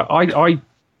part of it.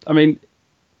 I mean,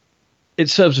 it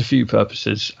serves a few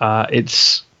purposes.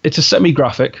 It's a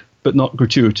semi-graphic but not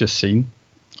gratuitous scene.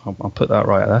 I'll put that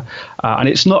right there. And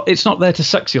it's not there to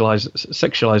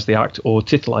sexualize the act or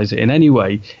titilize it in any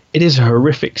way. It is a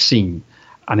horrific scene,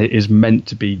 and it is meant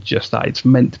to be just that. It's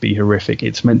meant to be horrific.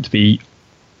 It's meant to be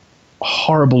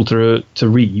horrible to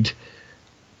read,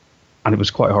 and it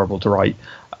was quite horrible to write.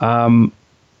 But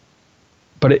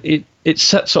it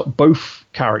sets up both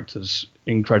characters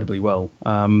incredibly well.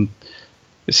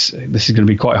 This is going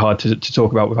to be quite hard to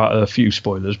talk about without a few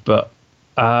spoilers, but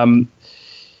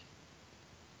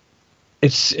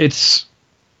it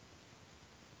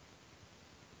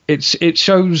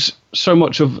shows so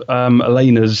much of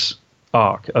Elena's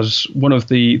arc as one of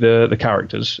the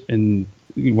characters, in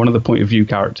one of the point of view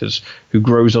characters, who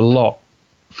grows a lot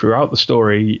throughout the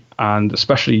story, and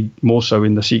especially more so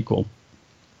in the sequel.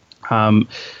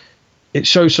 It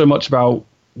shows so much about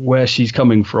where she's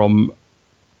coming from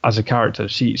as a character.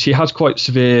 She has quite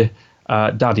severe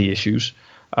daddy issues,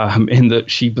 in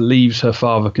that she believes her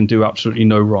father can do absolutely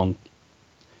no wrong.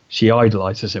 She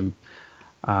idolizes him,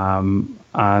 and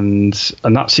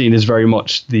that scene is very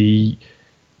much the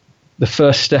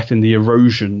first step in the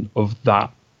erosion of that,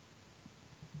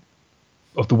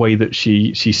 of the way that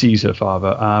she sees her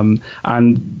father.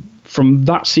 And from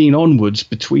that scene onwards,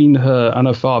 between her and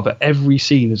her father, every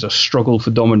scene is a struggle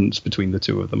for dominance between the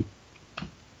two of them.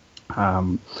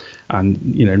 And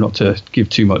not to give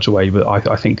too much away, but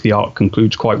I think the arc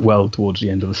concludes quite well towards the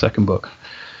end of the second book.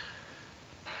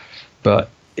 But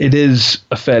it is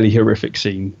a fairly horrific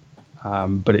scene,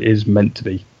 but it is meant to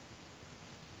be.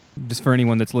 Just for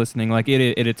anyone that's listening, like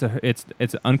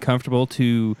it's uncomfortable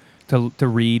to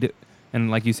read,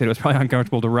 and like you said, it was probably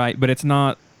uncomfortable to write. But it's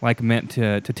not like meant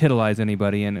to titilize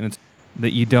anybody, and it's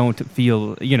that you don't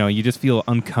feel, you just feel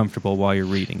uncomfortable while you're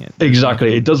reading it.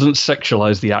 Exactly. It doesn't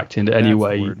sexualize the act in any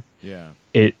way. Yeah.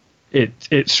 It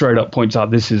straight up points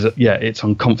out it's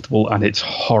uncomfortable and it's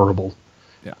horrible,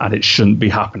 and it shouldn't be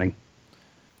happening.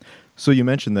 So you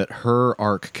mentioned that her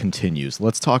arc continues.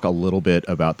 Let's talk a little bit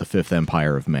about the Fifth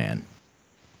Empire of Man.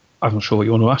 I'm not sure what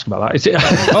you want to ask about that. Is it?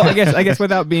 Well, I guess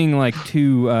without being like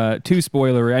too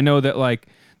spoilery, I know that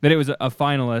that it was a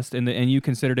finalist, and you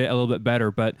considered it a little bit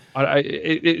better, but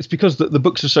it's because the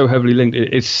books are so heavily linked.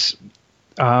 It's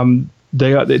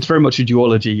it's very much a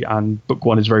duology, and book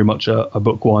one is very much a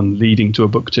book one leading to a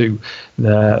book two.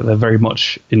 They're very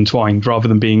much entwined, rather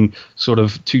than being sort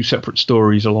of two separate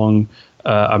stories along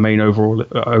a main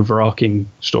overarching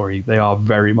story. They are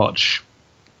very much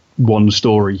one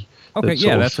story. Okay,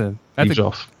 yeah, that's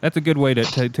a good way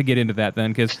to get into that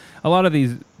then, because a lot of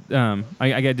these,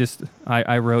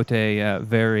 I wrote a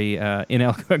very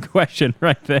ineloquent question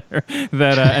right there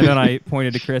that, and then I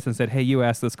pointed to Chris and said, "Hey, you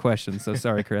asked this question." So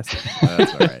sorry, Chris.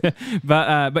 That's all right.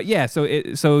 But yeah,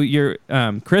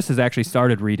 Chris has actually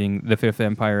started reading The Fifth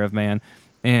Empire of Man,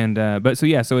 and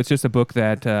so it's just a book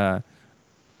that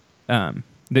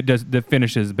that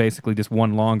finishes basically just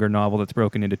one longer novel that's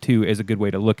broken into two is a good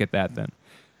way to look at that then.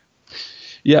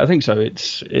 Yeah, I think so.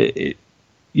 It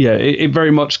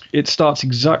very much starts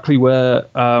exactly where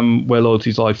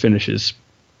Loyalties Lie finishes.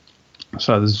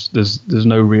 So there's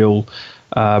no real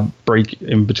break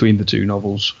in between the two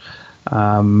novels,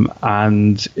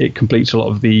 and it completes a lot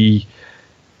of the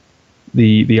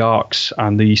arcs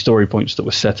and the story points that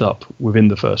were set up within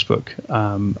the first book,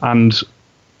 and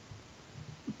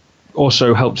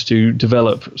also helps to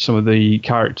develop some of the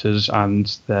characters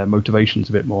and their motivations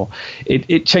a bit more.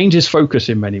 It changes focus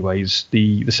in many ways.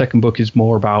 The second book is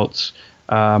more about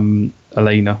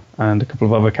Elena and a couple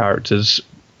of other characters,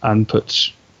 and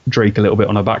puts Drake a little bit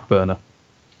on a back burner.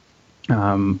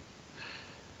 Not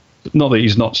that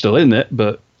he's not still in it,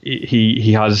 but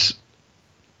he has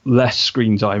less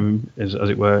screen time, as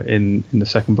it were, in the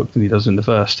second book than he does in the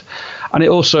first. And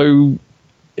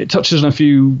it touches on a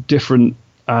few different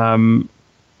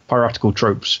piratical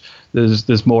tropes.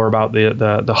 There's more about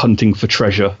the hunting for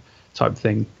treasure type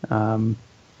thing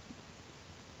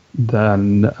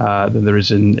than there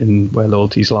is in Where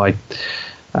Loyalties Lie.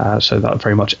 So that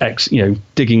very much X,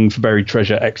 digging for buried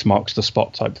treasure, X marks the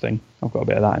spot type thing. I've got a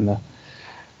bit of that in there.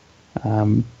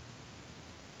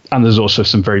 And there's also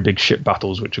some very big ship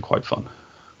battles, which are quite fun.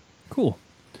 Cool.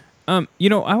 I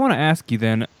want to ask you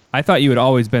then, I thought you had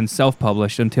always been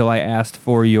self-published until I asked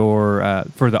for your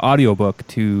for the audiobook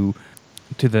to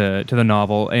the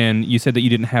novel, and you said that you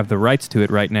didn't have the rights to it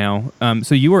right now.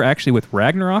 So you were actually with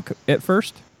Ragnarok at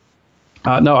first?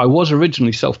 No, I was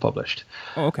originally self-published.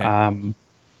 Oh, okay.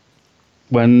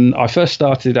 When I first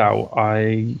started out,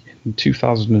 in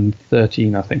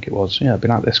 2013, I think it was. Yeah, I've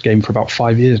been at this game for about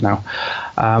 5 years now.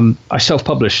 I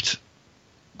self-published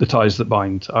The Ties That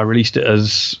Bind. I released it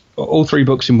as all 3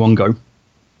 books in one go.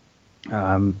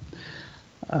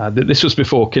 This was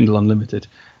before Kindle Unlimited,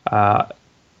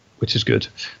 which is good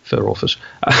for authors.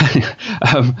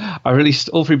 I released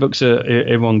all 3 books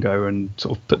in one go and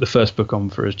sort of put the first book on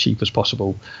for as cheap as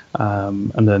possible,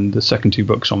 and then the second 2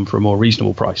 books on for a more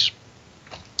reasonable price.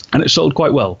 And it sold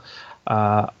quite well.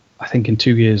 I think in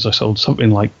 2 years I sold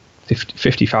something like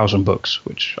 50,000 books,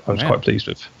 which I was quite pleased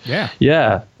with.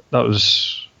 Yeah, that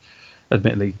was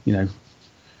admittedly,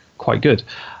 quite good.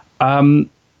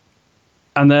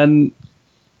 And then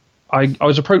I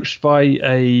was approached by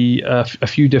a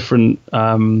few different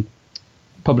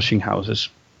publishing houses,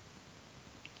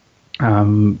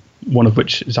 one of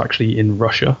which is actually in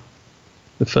Russia.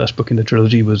 The first book in the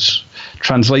trilogy was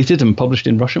translated and published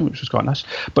in Russian, which was quite nice.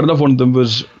 But another one of them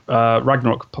was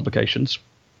Ragnarok Publications,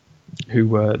 who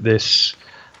were this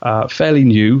fairly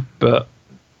new but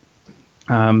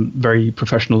very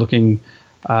professional-looking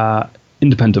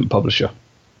independent publisher.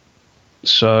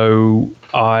 So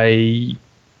I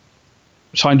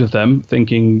signed with them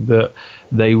thinking that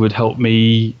they would help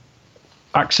me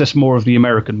access more of the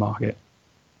American market,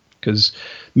 because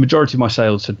the majority of my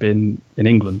sales had been in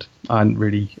England. I hadn't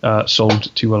really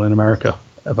sold too well in America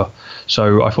ever.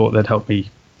 So I thought they'd help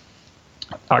me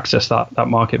access that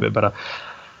market a bit better.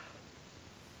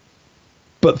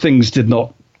 But things did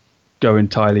not go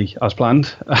entirely as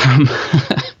planned.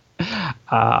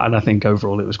 And I think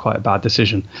overall it was quite a bad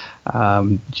decision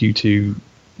due to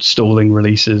stalling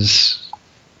releases,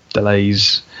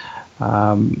 delays,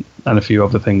 and a few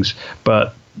other things.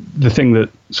 But the thing that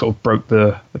sort of broke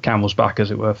the camel's back,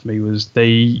 as it were, for me was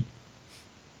they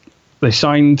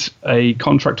signed a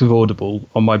contract with Audible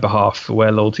on my behalf for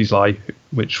Where Loyalties Lie,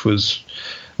 which was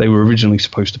they were originally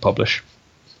supposed to publish.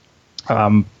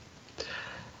 And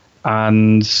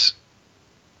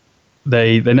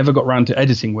they never got round to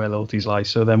editing Where Loyalties Lie.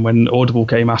 So then when Audible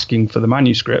came asking for the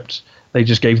manuscript, they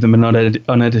just gave them an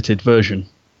unedited version.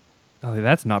 Oh,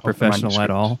 that's not professional at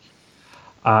all.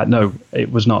 No,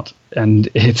 it was not. And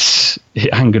it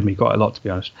angered me quite a lot, to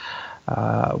be honest,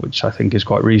 which I think is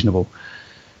quite reasonable.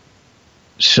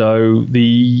 So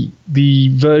the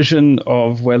version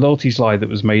of Where Loyalties Lie that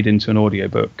was made into an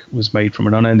audiobook was made from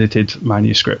an unedited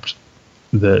manuscript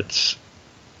that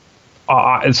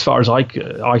as far as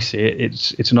I see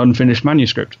it, it's an unfinished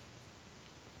manuscript.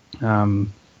 The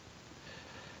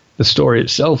story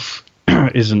itself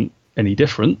isn't any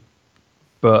different,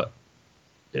 but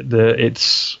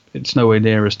it's nowhere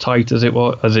near as tight as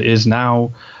it is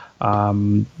now.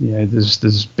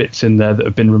 There's bits in there that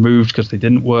have been removed because they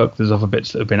didn't work. There's other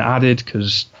bits that have been added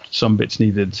because some bits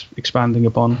needed expanding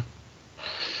upon.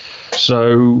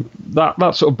 So that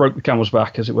sort of broke the camel's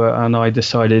back, as it were, and I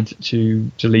decided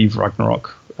to leave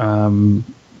Ragnarok in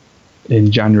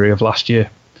January of last year,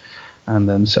 and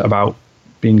then set about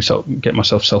get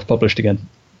myself self-published again.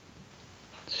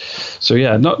 So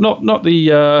yeah, not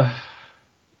the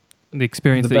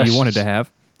experience that you wanted to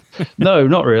have. No,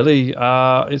 not really.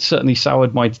 It certainly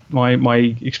soured my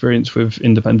experience with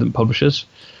independent publishers,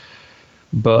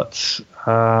 but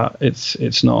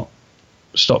it's not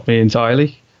stopped me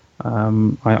entirely.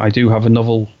 I do have a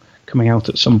novel coming out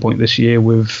at some point this year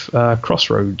with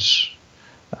Crossroads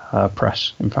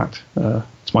Press. In fact,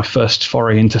 it's my first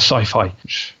foray into sci-fi,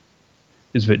 which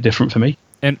is a bit different for me.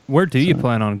 And where do you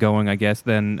plan on going, I guess,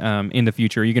 then in the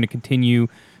future? Are you going to continue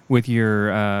with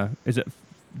your,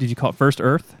 did you call it First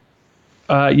Earth?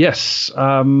 Yes.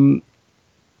 I've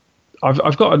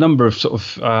got a number of sort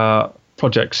of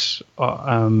projects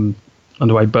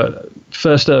underway, but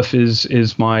First Earth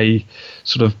is my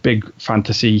sort of big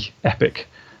fantasy epic,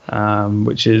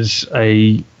 which is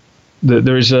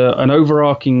there is an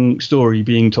overarching story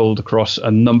being told across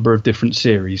a number of different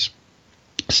series,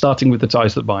 starting with The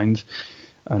Ties That Bind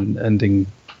and ending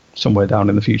somewhere down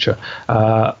in the future,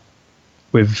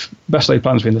 with Best Laid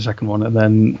Plans being the second one. And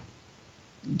then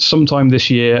sometime this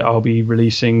year I'll be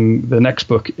releasing the next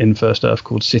book in First Earth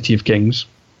called City of Kings,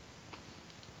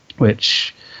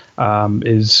 which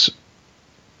is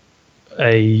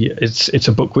it's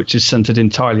a book which is centered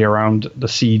entirely around the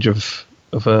siege of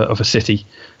a city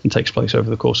and takes place over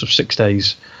the course of 6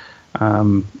 days,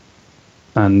 and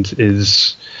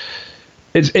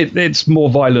it's more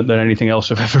violent than anything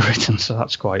else I've ever written, so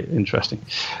that's quite interesting.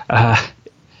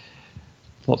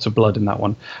 Lots of blood in that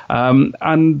one,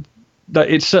 and that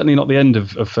it's certainly not the end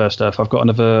of First Earth. I've got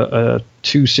another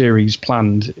 2 series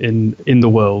planned in the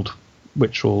world,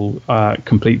 which will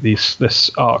complete this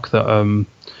arc that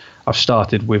I've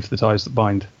started with The Ties That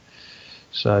Bind.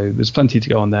 So there's plenty to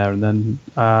go on there, and then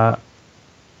a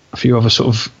few other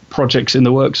sort of projects in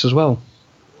the works as well.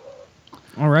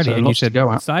 Alrighty, so and you said go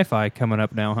sci-fi coming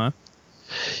up now, huh?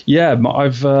 Yeah,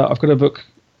 I've got a book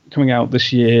coming out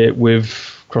this year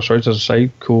with Crossroads, as I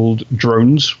say, called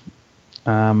Drones,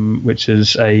 which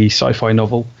is a sci-fi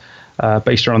novel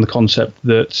based around the concept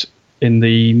that in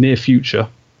the near future,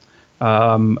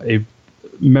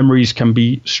 memories can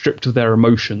be stripped of their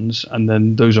emotions, and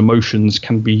then those emotions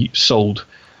can be sold,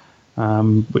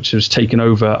 which is taken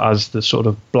over as the sort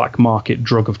of black market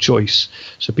drug of choice.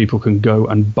 So people can go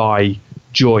and buy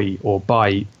joy or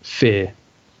buy fear.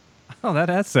 Oh, that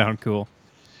does sound cool.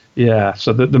 Yeah,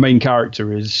 so the main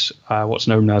character is what's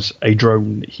known as a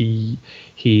drone.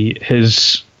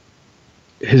 His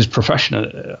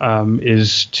profession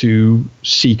is to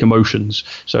seek emotions.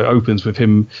 So it opens with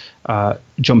him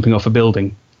jumping off a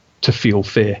building to feel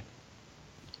fear,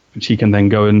 which he can then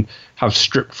go and have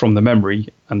stripped from the memory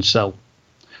and sell.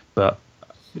 But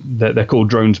they're called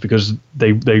drones because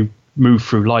they move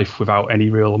through life without any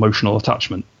real emotional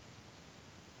attachment.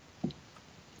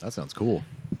 That sounds cool.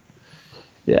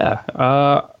 Yeah.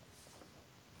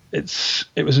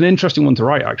 It was an interesting one to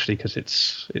write, actually, because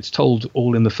it's told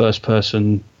all in the first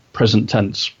person present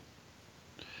tense,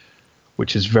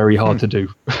 which is very hard to do.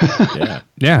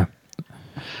 Yeah.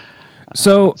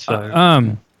 So,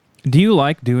 do you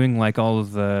like doing like all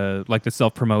of the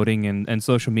self-promoting and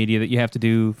social media that you have to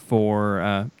do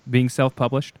for being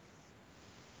self-published?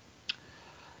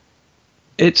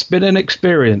 It's been an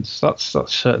experience. That's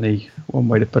certainly one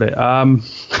way to put it.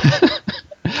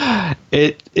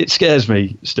 It scares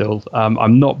me still.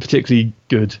 I'm not particularly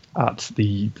good at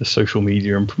the social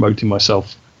media and promoting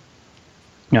myself.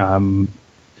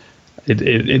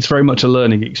 It's very much a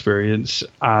learning experience,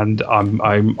 and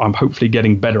I'm hopefully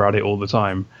getting better at it all the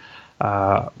time.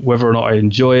 Whether or not I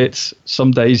enjoy it, some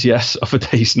days yes, other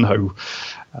days no.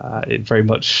 It very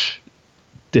much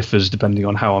differs depending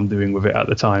on how I'm doing with it at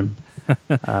the time.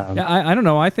 Yeah, I don't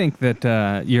know. I think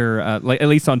that you're like, at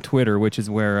least on Twitter, which is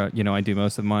where I do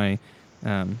most of my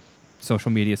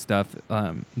social media stuff.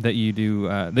 That you do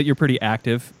that you're pretty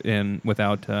active in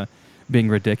without being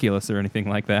ridiculous or anything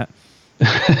like that.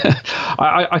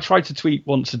 I try to tweet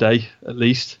once a day at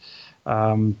least.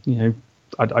 I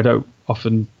don't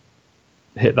often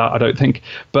hit that, I don't think,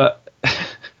 but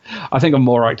I think I'm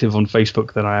more active on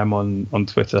Facebook than I am on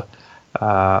Twitter.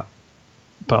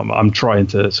 I'm trying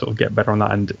to sort of get better on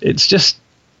that. And it's just,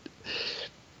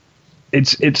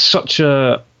 it's such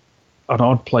an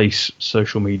odd place,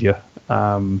 social media.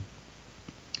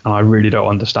 And I really don't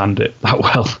understand it that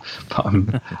well, but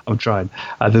I'm trying.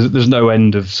 There's no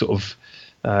end of sort of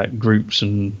groups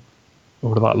and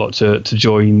all of that lot to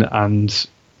join and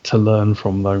to learn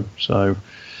from, though. So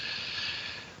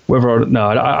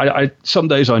I some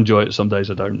days I enjoy it, some days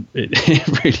I don't. It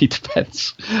really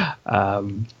depends.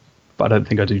 But I don't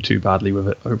think I do too badly with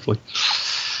it, hopefully.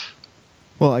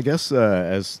 Well, I guess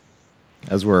as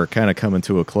we're kind of coming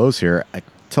to a close here,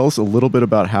 tell us a little bit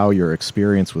about how your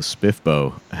experience with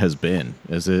SPFBO has been.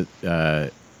 Is it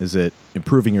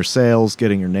improving your sales,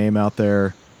 getting your name out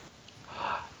there?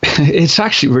 It's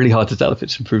actually really hard to tell if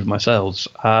it's improved my sales,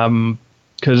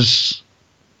 because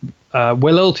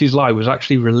Loyalties Lie was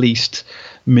actually released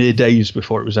mere days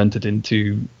before it was entered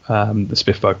into the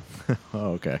SPFBO.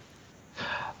 Oh, okay.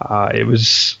 It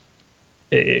was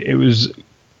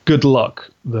good luck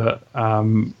that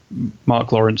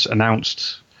Mark Lawrence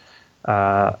announced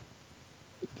the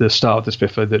start of the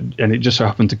SPFBO, and it just so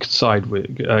happened to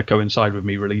coincide with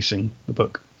me releasing the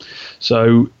book.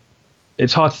 So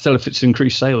it's hard to tell if it's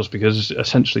increased sales, because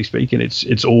essentially speaking,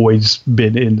 it's always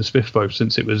been in the SPFBO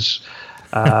since it was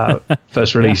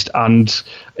first released, and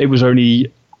it was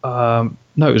only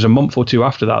it was a month or two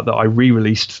after that I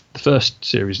re-released the first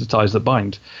series, The Ties That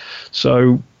Bind.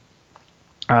 So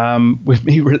with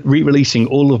me re-releasing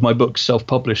all of my books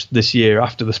self-published this year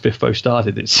after the SPFBO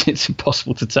started, it's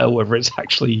impossible to tell whether it's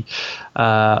actually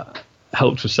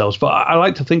helped with sales. But I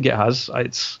like to think it has.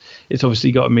 It's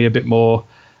obviously gotten me a bit more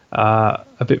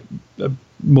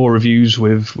reviews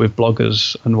with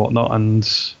bloggers and whatnot,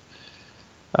 and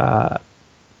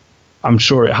I'm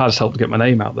sure it has helped get my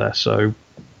name out there. So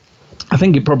I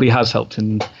think it probably has helped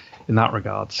in that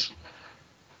regards.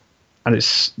 And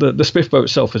it's the SPFBO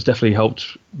itself has definitely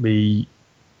helped me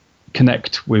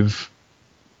connect with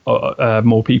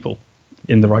more people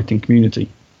in the writing community.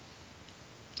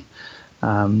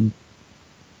 Both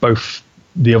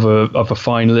the other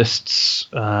finalists,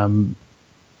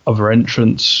 other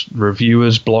entrants,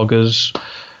 reviewers, bloggers,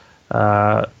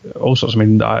 all sorts. I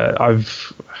mean, I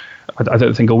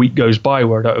don't think a week goes by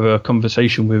where I don't have a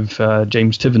conversation with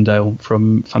James Tivendale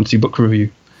from Fantasy Book Review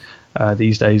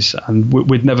these days, and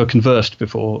we'd never conversed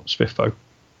before SPFBO.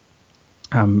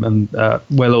 And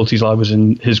where Loyalties Lie was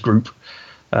in his group,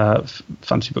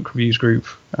 Fantasy Book Reviews group,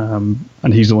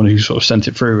 and he's the one who sort of sent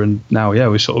it through. And now,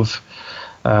 we sort of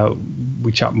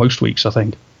we chat most weeks, I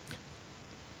think.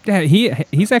 Yeah,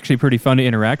 he's actually pretty fun to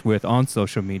interact with on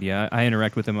social media. I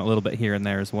interact with him a little bit here and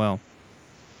there as well.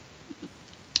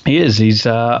 He is. He's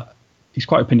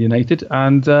quite opinionated,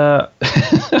 and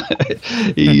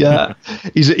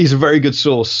he's a very good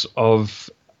source of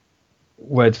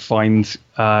where to find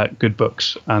good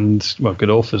books and good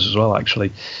authors as well.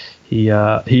 Actually, he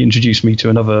introduced me to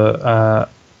another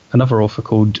author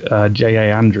called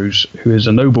J.A. Andrews, who is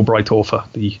a Noble Bright author,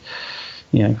 the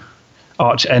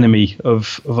arch enemy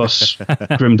of us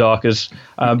grimdarkers.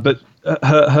 But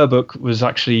her book was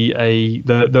actually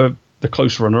the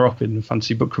close runner-up in the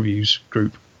Fantasy Book Reviews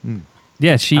group. Mm.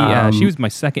 Yeah, she was my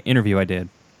second interview I did.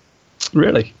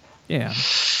 Really? Yeah.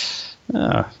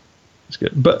 That's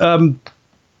good. But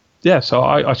so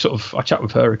I chat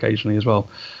with her occasionally as well.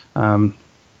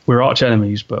 We're arch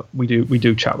enemies, but we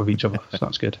do chat with each other, so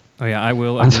that's good. Oh yeah, I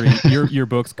will agree. Your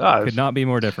books could not be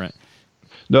more different.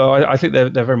 No, I think they're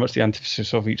very much the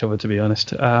antithesis of each other, to be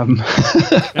honest.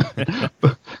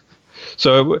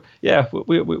 So yeah,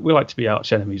 we like to be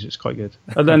arch enemies. It's quite good.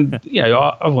 And then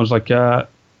other ones like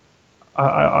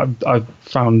I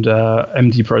found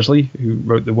M.D. Presley, who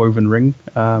wrote The Woven Ring.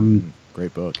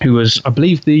 Great book. Who was, I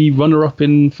believe, the runner-up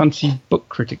in Fantasy Book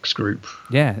Critics group.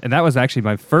 Yeah, and that was actually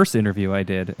my first interview I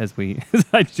did. As we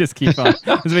keep on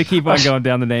going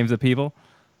down the names of people.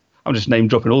 I'm just name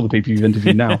dropping all the people you've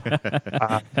interviewed now.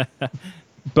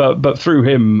 But through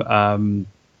him,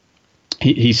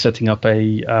 he's setting up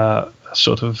a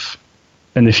sort of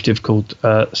initiative called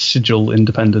Sigil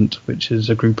Independent, which is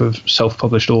a group of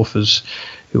self-published authors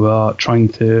who are trying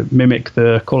to mimic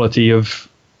the quality of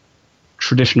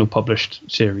traditional published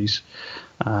series.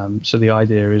 So the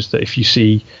idea is that if you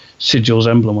see Sigil's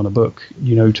emblem on a book,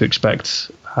 you know to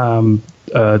expect a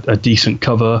decent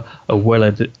cover, a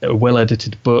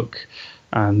well-edited book,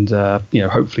 and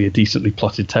hopefully a decently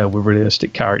plotted tale with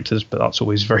realistic characters. But that's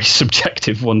always very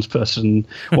subjective. One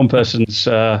person's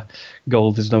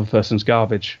gold is another person's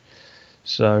garbage.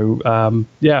 So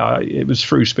it was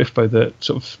through SPFBO that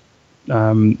sort of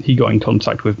he got in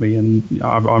contact with me, and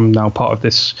I'm now part of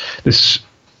this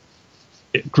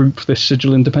group, this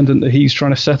Sigil Independent that he's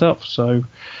trying to set up. So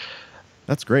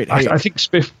that's great. Hey, I think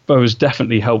SPFBO has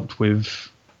definitely helped with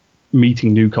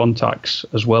meeting new contacts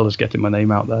as well as getting my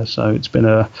name out there. So it's been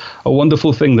a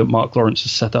wonderful thing that Mark Lawrence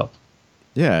has set up.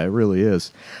 Yeah, it really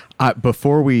is.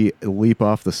 Before we leap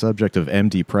off the subject of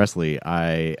MD Presley,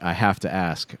 I have to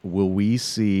ask, will we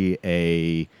see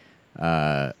a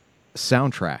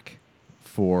soundtrack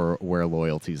for Where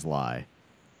Loyalties Lie?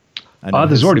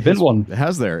 There's already been one.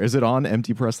 Has there? Is it on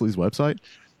MD Presley's website?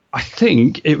 I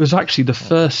think it was actually the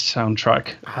first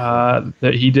soundtrack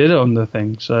that he did on the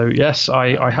thing. So yes,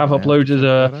 I have uploaded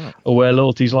a Where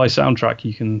Loyalties Lie soundtrack.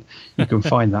 You can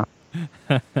find that.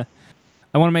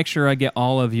 I want to make sure I get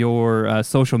all of your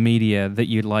social media that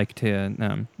you'd like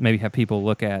to maybe have people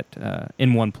look at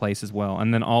in one place as well,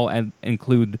 and then I'll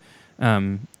include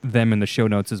them in the show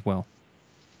notes as well.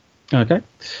 Okay.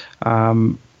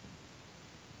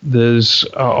 There's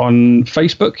on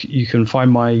Facebook, you can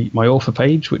find my author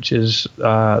page, which is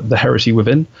The Heresy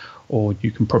Within, or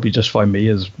you can probably just find me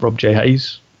as Rob J.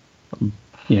 Hayes. I'm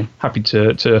happy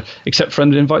to accept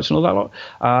friend invites and all that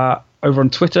lot. Over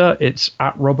on Twitter, it's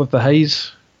 @Rob of the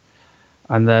Haze.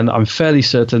 And then I'm fairly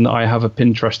certain I have a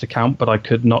Pinterest account, but I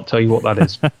could not tell you what that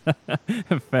is.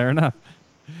 Fair enough.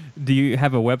 Do you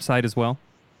have a website as well?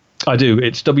 I do.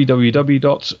 It's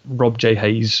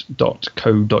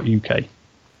www.robjhayes.co.uk.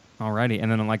 Alrighty.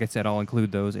 And then, like I said, I'll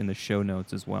include those in the show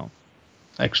notes as well.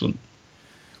 Excellent.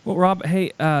 Well, Rob,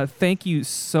 hey, thank you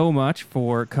so much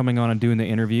for coming on and doing the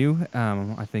interview.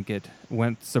 I think it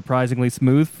went surprisingly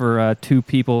smooth for two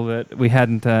people that we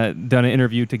hadn't done an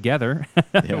interview together.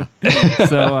 Yeah.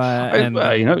 So,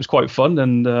 it was quite fun,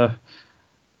 and I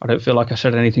don't feel like I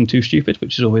said anything too stupid,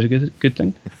 which is always a good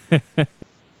thing. All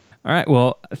right.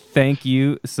 Well, thank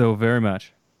you so very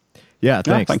much. Yeah,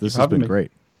 thanks. This has been great.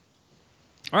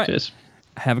 All right. Cheers.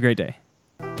 Have a great day.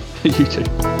 You too.